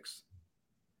 Bo Nix.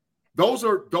 Those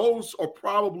are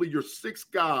probably your 6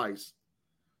 guys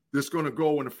that's going to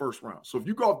go in the first round. So if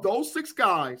you go off those 6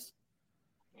 guys,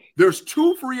 there's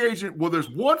 2 free agent. Well, there's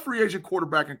 1 free agent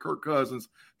quarterback in Kirk Cousins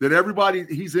that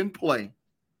he's in play.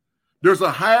 There's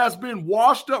a has-been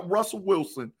washed-up Russell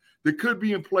Wilson that could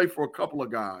be in play for a couple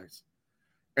of guys.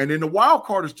 And then the wild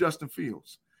card is Justin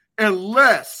Fields.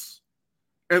 Unless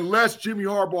Jimmy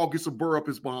Harbaugh gets a burr up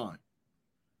his behind.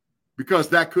 Because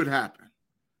that could happen.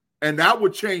 And that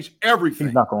would change everything.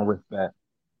 He's not going to risk that.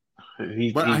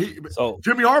 Jimmy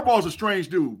Harbaugh's a strange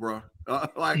dude, bro.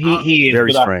 He is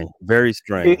very strange. Very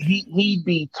strange. He'd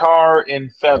be tar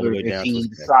and feathered if he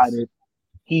decided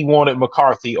he wanted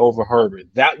McCarthy over Herbert.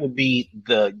 That would be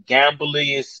the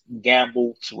gambliest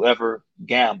gamble to ever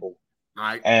gamble.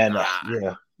 I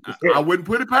woun't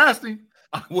put it past him.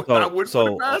 I wouldn't put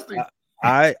it past him.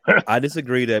 I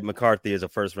disagree that McCarthy is a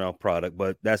first round product,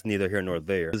 but that's neither here nor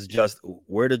there. It's just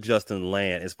where did Justin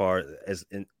land as far as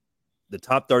in the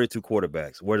top 32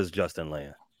 quarterbacks? Where does Justin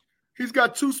land? He's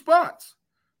got 2 spots,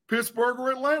 Pittsburgh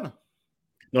or Atlanta.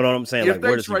 No, I'm saying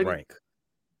where does he rank?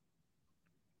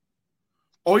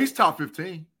 Oh, he's top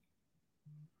 15.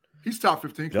 He's top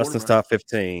 15. Justin's top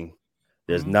 15.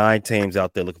 There's 9 teams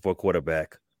out there looking for a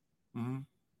quarterback. I'm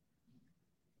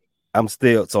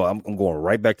going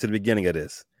right back to the beginning of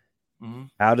this. Mm-hmm.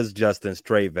 How does Justin's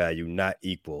trade value not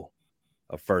equal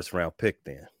a first-round pick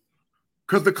then?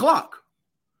 Because the clock.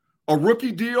 A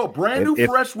rookie deal, brand new,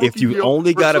 fresh rookie if you deal.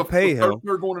 only got to pay him,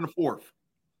 third going in the fourth.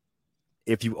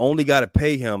 If you only got to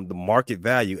pay him the market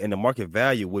value, and the market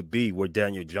value would be where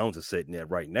Daniel Jones is sitting at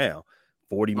right now,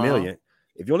 $40 million.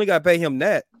 If you only got to pay him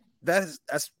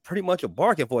that's pretty much a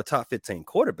bargain for a top 15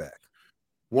 quarterback.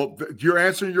 Well, you're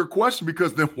answering your question,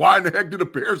 because then why in the heck did the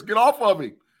Bears get off of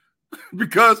him?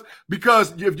 because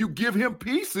if you give him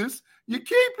pieces, you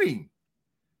keep him.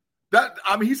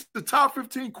 He's the top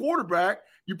 15 quarterback.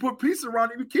 You put pieces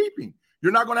around him, you keep him.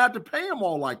 You're not going to have to pay him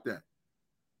all like that.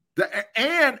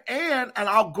 And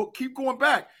I'll keep going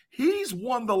back. He's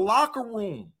won the locker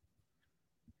room.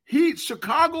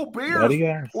 Chicago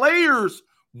Bears players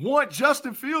want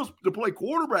Justin Fields to play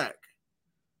quarterback.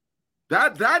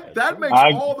 That makes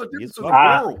all the difference in the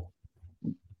world.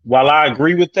 While I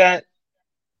agree with that,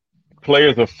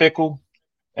 players are fickle,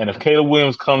 and if Caleb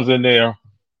Williams comes in there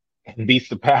and beats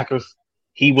the Packers,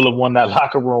 he will have won that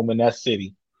locker room in that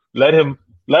city. Let him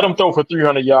throw for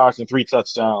 300 yards and 3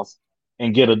 touchdowns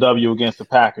and get a W against the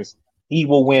Packers. He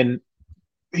will win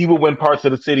parts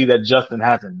of the city that Justin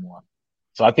hasn't won.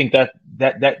 So I think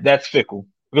that's fickle,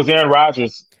 because Aaron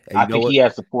Rodgers, I think he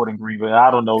has support in Green Bay. I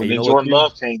don't know. Then Jordan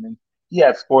Love came in. He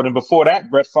had support, and before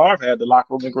that, Brett Favre had the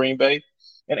locker room in Green Bay,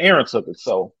 and Aaron took it.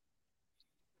 So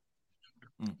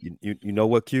you know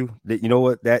what, Q? You know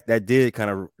what, that did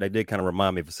kind of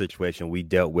remind me of a situation we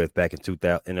dealt with back in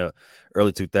the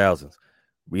early 2000s.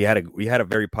 We had a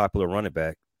very popular running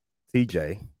back,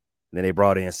 TJ. And then they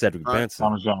brought in Cedric Benson.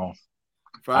 Thomas Jones.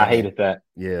 I hated that.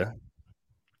 Yeah.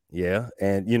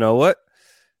 And you know what?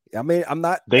 I mean,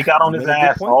 They got on his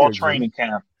ass all training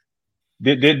camp.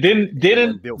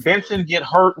 Didn't Benson get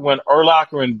hurt when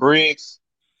Urlacher and Briggs?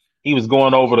 He was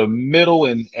going over the middle,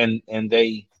 and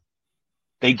they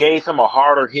gave him a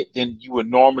harder hit than you would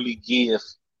normally give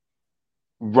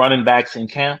running backs in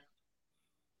camp.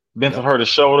 Benson hurt his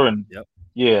shoulder, and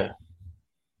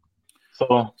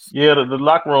So the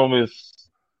locker room is.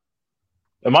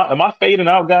 Am I fading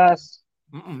out, guys?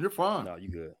 You're fine. No, you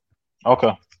good.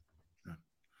 Okay.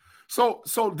 So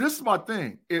this is my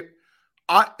thing. If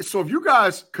you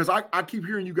guys, because I keep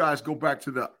hearing you guys go back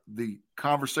to the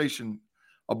conversation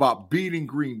about beating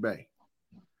Green Bay.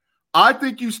 I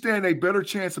think you stand a better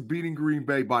chance of beating Green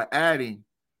Bay by adding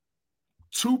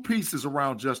 2 pieces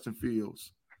around Justin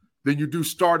Fields than you do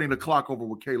starting the clock over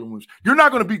with Caleb Williams. You're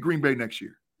not going to beat Green Bay next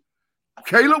year.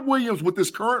 Caleb Williams, with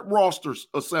this current roster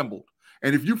assembled,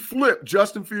 and if you flip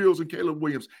Justin Fields and Caleb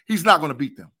Williams, he's not going to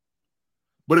beat them.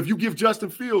 But if you give Justin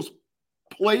Fields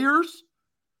players,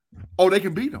 they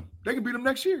can beat him. They can beat him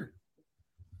next year.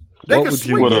 What would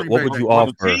you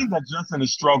offer? The team that Justin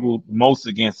has struggled most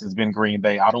against has been Green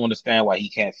Bay. I don't understand why he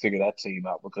can't figure that team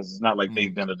out, because it's not like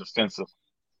they've been a defensive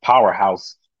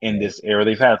powerhouse in this era.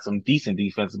 They've had some decent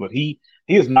defenses, but he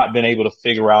has not been able to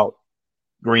figure out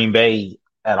Green Bay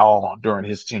at all during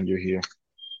his tenure here.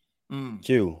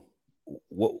 Q,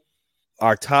 what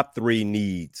our top 3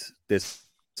 needs this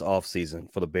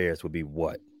offseason for the Bears would be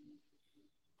what?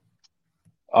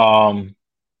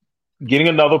 Getting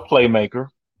another playmaker.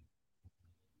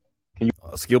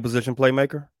 A skill position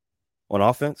playmaker on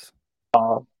offense?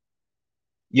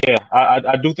 Yeah,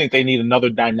 I do think they need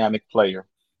another dynamic player.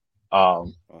 They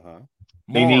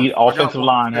need offensive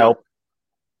line help.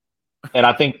 And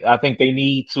I think they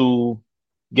need to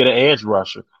get an edge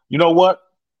rusher. You know what?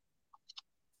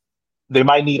 They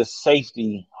might need a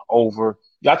safety over.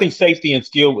 I think safety and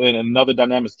skill and another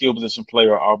dynamic skill position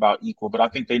player are about equal, but I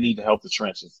think they need to help the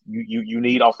trenches. You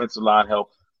need offensive line help.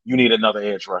 You need another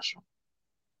edge rusher.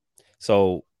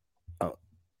 So,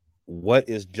 what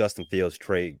is Justin Fields'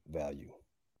 trade value?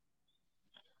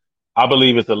 I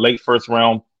believe it's a late first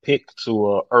round pick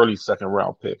to an early second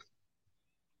round pick.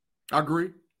 I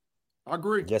agree. The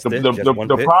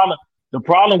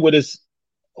problem with this,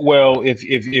 well,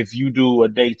 if you do a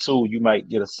day 2, you might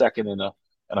get a second and a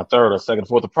third or second,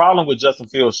 fourth. The problem with Justin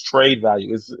Fields' trade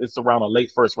value is it's around a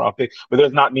late first round pick, but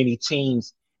there's not many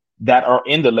teams that are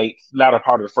in the latter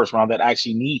part of the first round that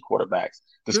actually need quarterbacks.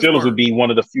 The Steelers would be one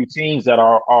of the few teams that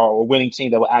are a winning team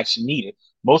that will actually need it.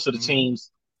 Most of the teams,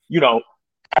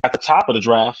 at the top of the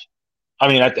draft,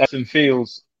 at Justin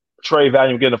Fields' trade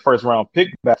value, getting a first round pick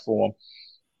back for him,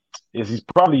 he's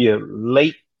probably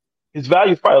his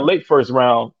value is probably a late first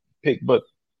round pick, but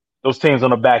those teams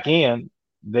on the back end,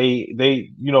 they're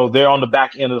on the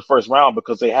back end of the first round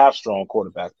because they have strong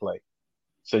quarterback play.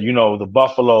 So, the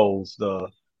Buffaloes,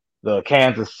 the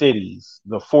Kansas Cities,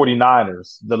 the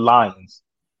 49ers, the Lions,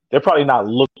 they're probably not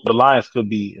the Lions could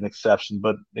be an exception,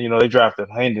 but, they drafted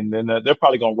Hendon, and they're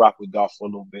probably going to rock with Goff for a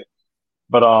little bit.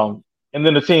 But and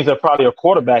then the teams that probably are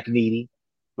quarterback needy,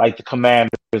 like the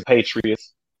Commanders,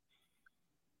 Patriots,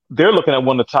 they're looking at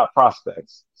one of the top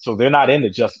prospects. So they're not in the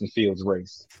Justin Fields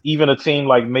race. Even a team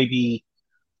like maybe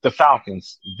the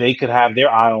Falcons, they could have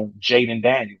their eye on Jaden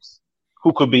Daniels,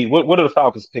 who could be what are the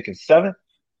Falcons picking? 7th,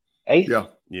 8th?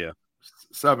 Yeah.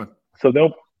 7.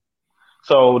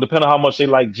 So depending on how much they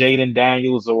like Jaden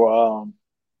Daniels or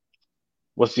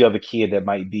what's the other kid that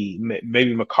might be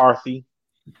maybe McCarthy.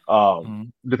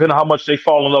 Depending on how much they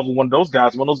fall in love with one of those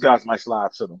guys might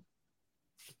slide to them.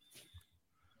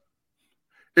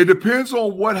 It depends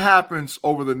on what happens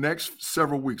over the next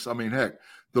several weeks. I mean, heck,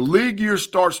 the league year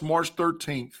starts March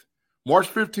 13th.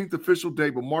 March 15th official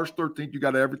date, but March 13th, you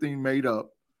got everything made up.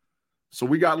 So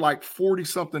we got like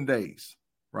 40-something days,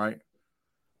 right,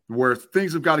 where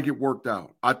things have got to get worked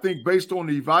out. I think based on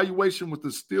the evaluation with the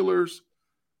Steelers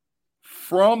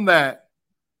from that,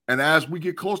 and as we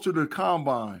get closer to the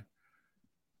combine,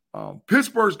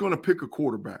 Pittsburgh's going to pick a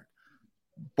quarterback.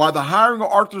 By the hiring of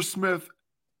Arthur Smith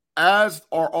as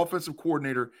our offensive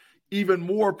coordinator, even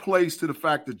more plays to the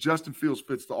fact that Justin Fields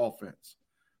fits the offense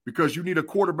because you need a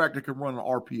quarterback that can run an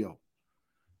RPO.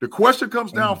 The question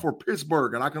comes down for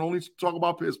Pittsburgh, and I can only talk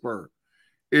about Pittsburgh,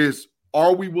 is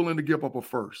are we willing to give up a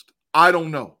first? I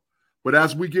don't know. But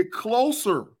as we get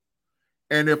closer,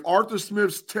 and if Arthur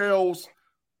Smith tells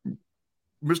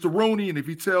Mr. Rooney and if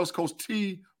he tells Coach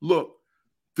T, look,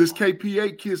 this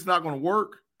KP8 kid's not going to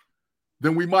work,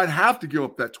 then we might have to give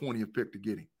up that 20th pick to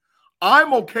get him.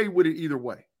 I'm okay with it either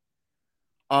way.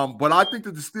 But I think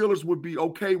that the Steelers would be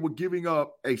okay with giving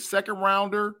up a second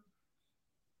rounder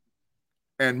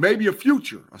and maybe a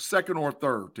future, a second or a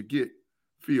third to get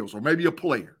Fields, or maybe a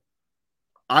player.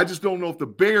 I just don't know if the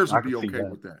Bears would be okay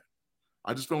with that.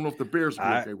 I just don't know if the Bears would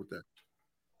be okay with that.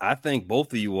 I think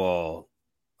both of you all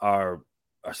are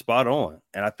spot on.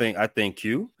 And I think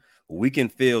Q, we can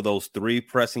fill those 3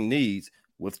 pressing needs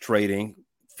with trading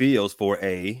Fields for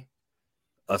a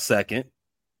second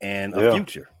and a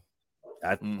future.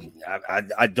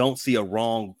 I don't see a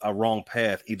wrong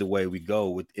path either way we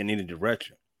go in any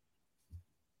direction.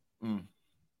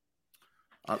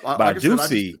 I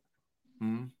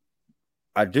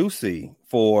do see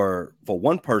for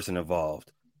one person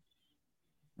involved,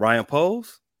 Ryan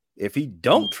Poles. If he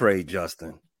don't trade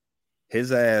Justin,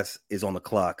 his ass is on the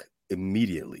clock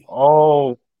immediately.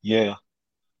 Oh yeah.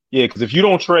 Because if you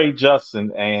don't trade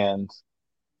Justin and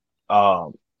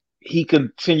he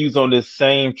continues on this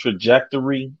same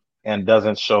trajectory and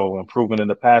doesn't show improvement in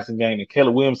the passing game, and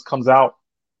Caleb Williams comes out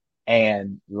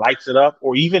and lights it up,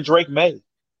 or even Drake May,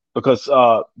 because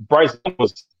Bryce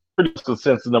was pretty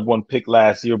consensus number 1 pick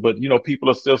last year, but people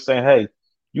are still saying, hey,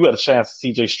 you had a chance to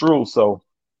CJ Stroud. So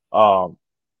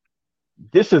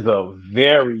this is a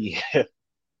very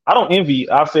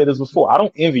I've said this before, I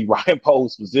don't envy Ryan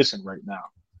Poles' position right now.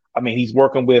 I mean, he's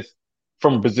working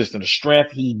from a position of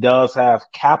strength. He does have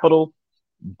capital,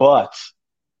 but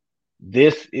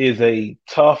this is a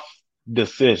tough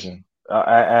decision.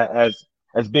 As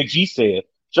Big G said,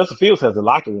 Justin Fields has a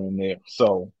locker room there.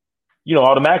 So,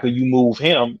 automatically you move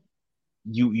him.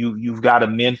 You've got to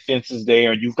mend fences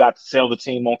there, and you've got to sell the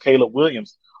team on Caleb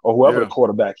Williams or whoever the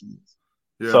quarterback is.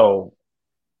 Yeah. So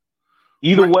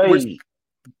either way,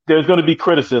 there's going to be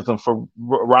criticism for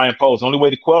Ryan Poles. The only way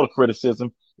to quell the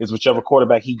criticism is whichever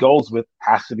quarterback he goes with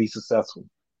has to be successful.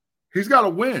 He's got to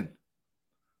win.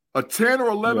 A 10 or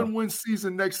 11 win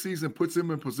season next season puts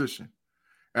him in position.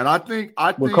 And I think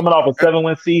coming off a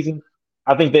 7-win season,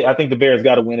 I think the Bears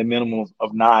got to win a minimum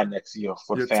of 9 next year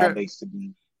for the fan base to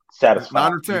be satisfied.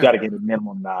 9 or 10. You got to get a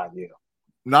minimum 9,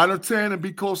 9 or 10 and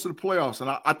be close to the playoffs. And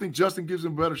I think Justin gives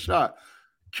him a better shot.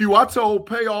 Q, I told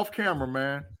pay off camera,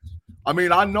 man. I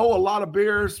mean, I know a lot of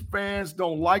Bears fans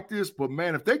don't like this, but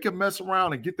man, if they can mess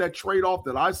around and get that trade off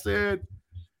that I said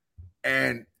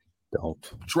and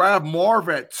draft Marv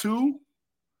at 2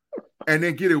 and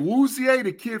then get a Woozier,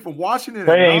 the kid from Washington.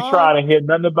 They ain't trying to hear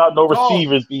nothing about no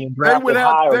receivers being drafted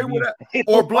higher.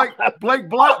 Or Blake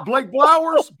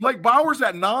Bowers. Blake Bowers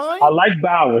at 9. I like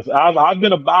Bowers. I've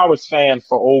been a Bowers fan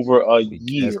for over a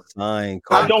year. I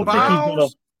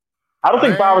don't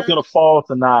think Bowers going to fall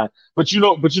to 9. But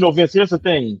Vince, here's the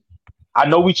thing. I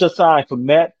know we just signed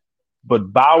Komet,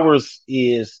 but Bowers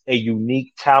is a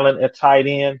unique talent at tight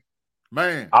end.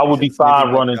 Man, I would be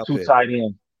fine running 2 tight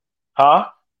ends. Huh?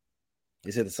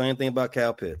 He said the same thing about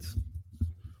Kyle Pitts.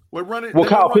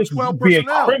 Kyle Pitts is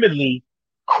being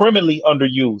criminally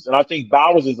underused, and I think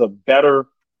Bowers is a better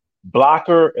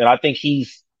blocker, and I think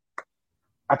he's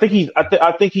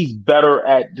better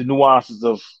at the nuances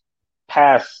of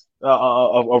pass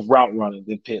of route running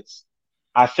than Pitts.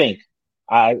 I think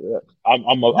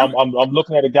I'm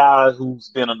looking at a guy who's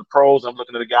been in the pros. I'm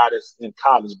looking at a guy that's in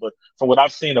college. But from what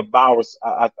I've seen of Bowers,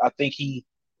 I think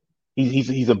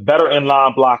he's a better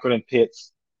inline blocker than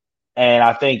Pitts. And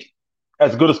I think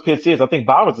as good as Pitts is, I think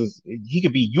Bowers he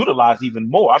could be utilized even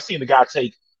more. I've seen the guy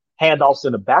take handoffs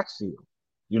in the backfield.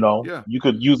 You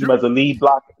could use him as a lead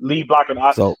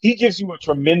blocker. So, he gives you a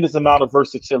tremendous amount of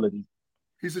versatility.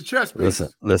 He's a chess piece.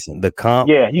 Listen. The comp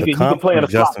play in the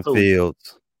Justin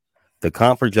Fields. The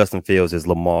comp for Justin Fields is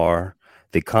Lamar.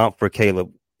 The comp for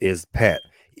Caleb is Pat.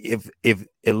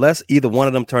 Unless either one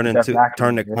of them turn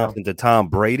their comp into Tom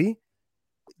Brady,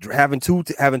 having two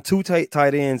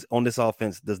tight ends on this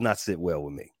offense does not sit well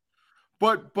with me.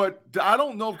 But I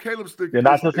don't know if Caleb's they're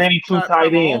not just any two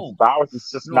tight ends. Bowers is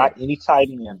just not any tight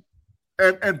end.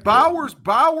 And Bowers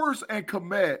and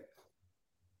Kmet,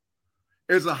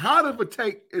 as a hot of a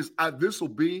take as this will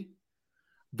be,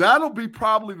 that'll be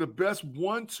probably the best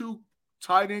 1-2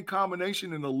 tight end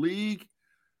combination in the league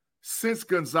since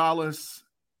Gonzalez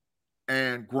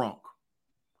and Gronk.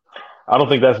 I don't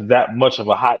think that's that much of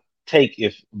a hot take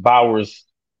if Bowers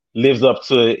lives up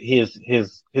to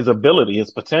his ability,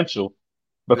 his potential.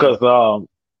 Because,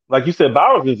 like you said,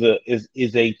 Bowers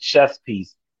is a chess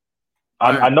piece.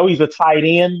 I know he's a tight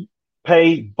end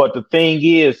but the thing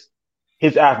is,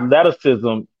 his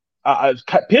athleticism.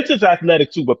 Pitts is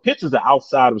athletic too, but Pitts is an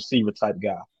outside receiver type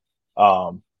guy.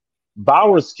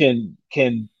 Bowers can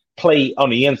play on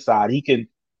the inside. He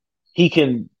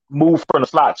can move from the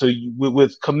slot. So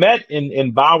with Kmet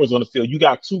and Bowers on the field, you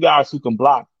got two guys who can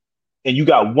block, and you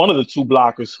got one of the two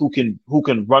blockers who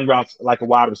can run routes like a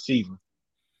wide receiver.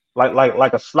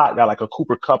 Like a slot guy, like a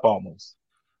Cooper Kupp almost.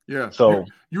 Yeah. So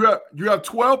you have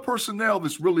 12 personnel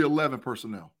that's really 11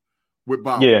 personnel with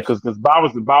Bowers. Yeah, because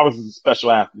Bowers is a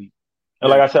special athlete. And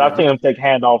like I said, I've seen him take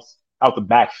handoffs out the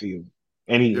backfield.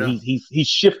 And he's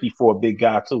shifty for a big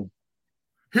guy too.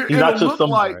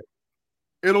 It'll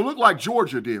look like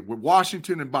Georgia did with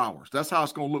Washington and Bowers. That's how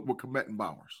it's gonna look with Kmet and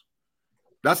Bowers.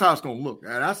 That's how it's gonna look.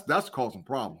 And that's causing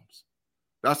problems.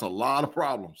 That's a lot of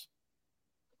problems.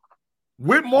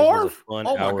 Whitmore, fun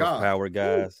hour of power,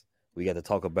 guys. We got to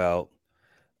talk about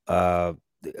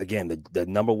again the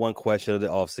number one question of the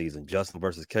offseason: Justin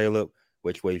versus Caleb.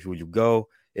 Which way would you go?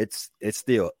 It's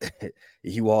still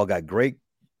you all got great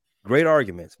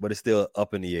arguments, but it's still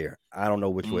up in the air. I don't know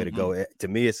which way to go. To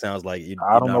me, it sounds like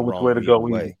I don't know which way to go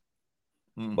either.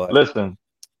 But listen,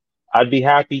 I'd be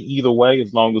happy either way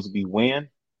as long as we win.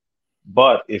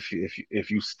 But if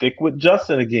you stick with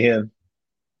Justin again,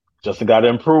 Justin got to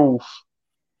improve.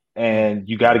 And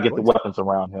you got to get the weapons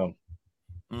around him.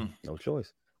 No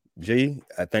choice. G,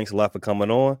 thanks a lot for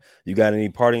coming on. You got any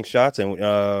parting shots? And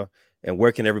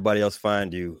where can everybody else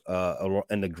find you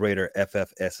in the greater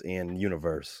FFSN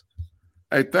universe?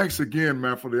 Hey, thanks again,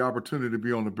 man, for the opportunity to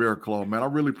be on the Bear Claw, man. I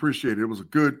really appreciate it. It was a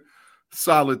good,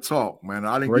 solid talk, man.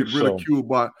 I didn't get ridiculed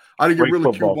by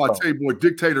Tate Boy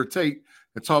Dictator Tate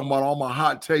and talking about all my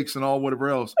hot takes and all whatever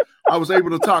else. I was able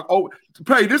to talk. Oh,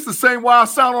 Pay, this is the same way I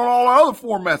sound on all our other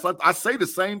formats. I say the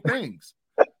same things.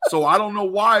 So I don't know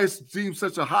why it seems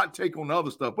such a hot take on the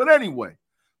other stuff. But anyway,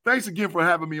 thanks again for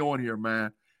having me on here,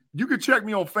 man. You can check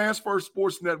me on Fans First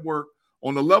Sports Network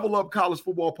on the Level Up College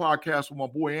Football Podcast with my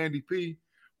boy Andy P.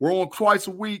 We're on twice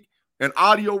a week and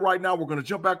audio right now. We're going to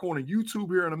jump back on YouTube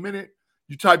here in a minute.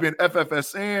 You type in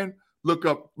FFSN, look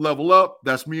up Level Up.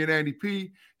 That's me and Andy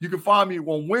P. You can find me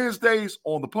on Wednesdays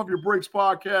on the Pump Your Brakes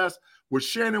podcast with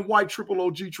Shannon White, Triple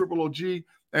OG,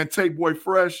 and Tate Boy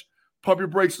Fresh. Pump Your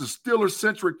Brakes is a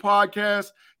Steelers-centric podcast.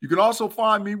 You can also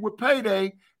find me with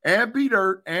Payday and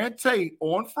B-Dirt and Tate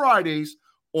on Fridays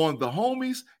on The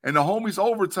Homies and The Homies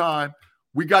Overtime.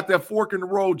 We got that fork in the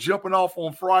road jumping off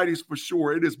on Fridays for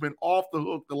sure. It has been off the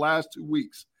hook the last 2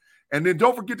 weeks. And then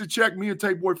don't forget to check me and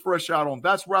Tate Boy Fresh out on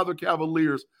That's Rather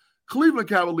Cavaliers, Cleveland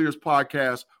Cavaliers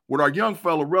podcast with our young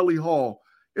fella, Relly Hall.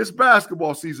 It's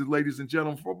basketball season, ladies and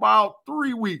gentlemen, for about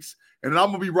 3 weeks. And then I'm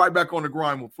going to be right back on the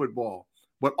grind with football.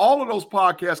 But all of those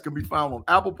podcasts can be found on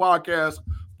Apple Podcasts,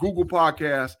 Google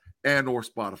Podcasts, and or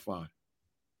Spotify.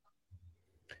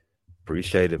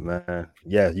 Appreciate it, man.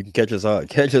 Yeah, you can catch us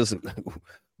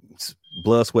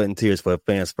blood, sweat, and tears for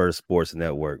Fans First Sports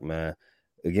Network, man.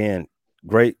 Again,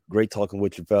 great talking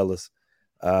with you fellas.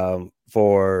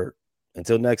 For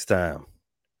until next time,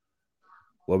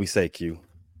 what we say, Q?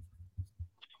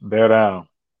 Bear down.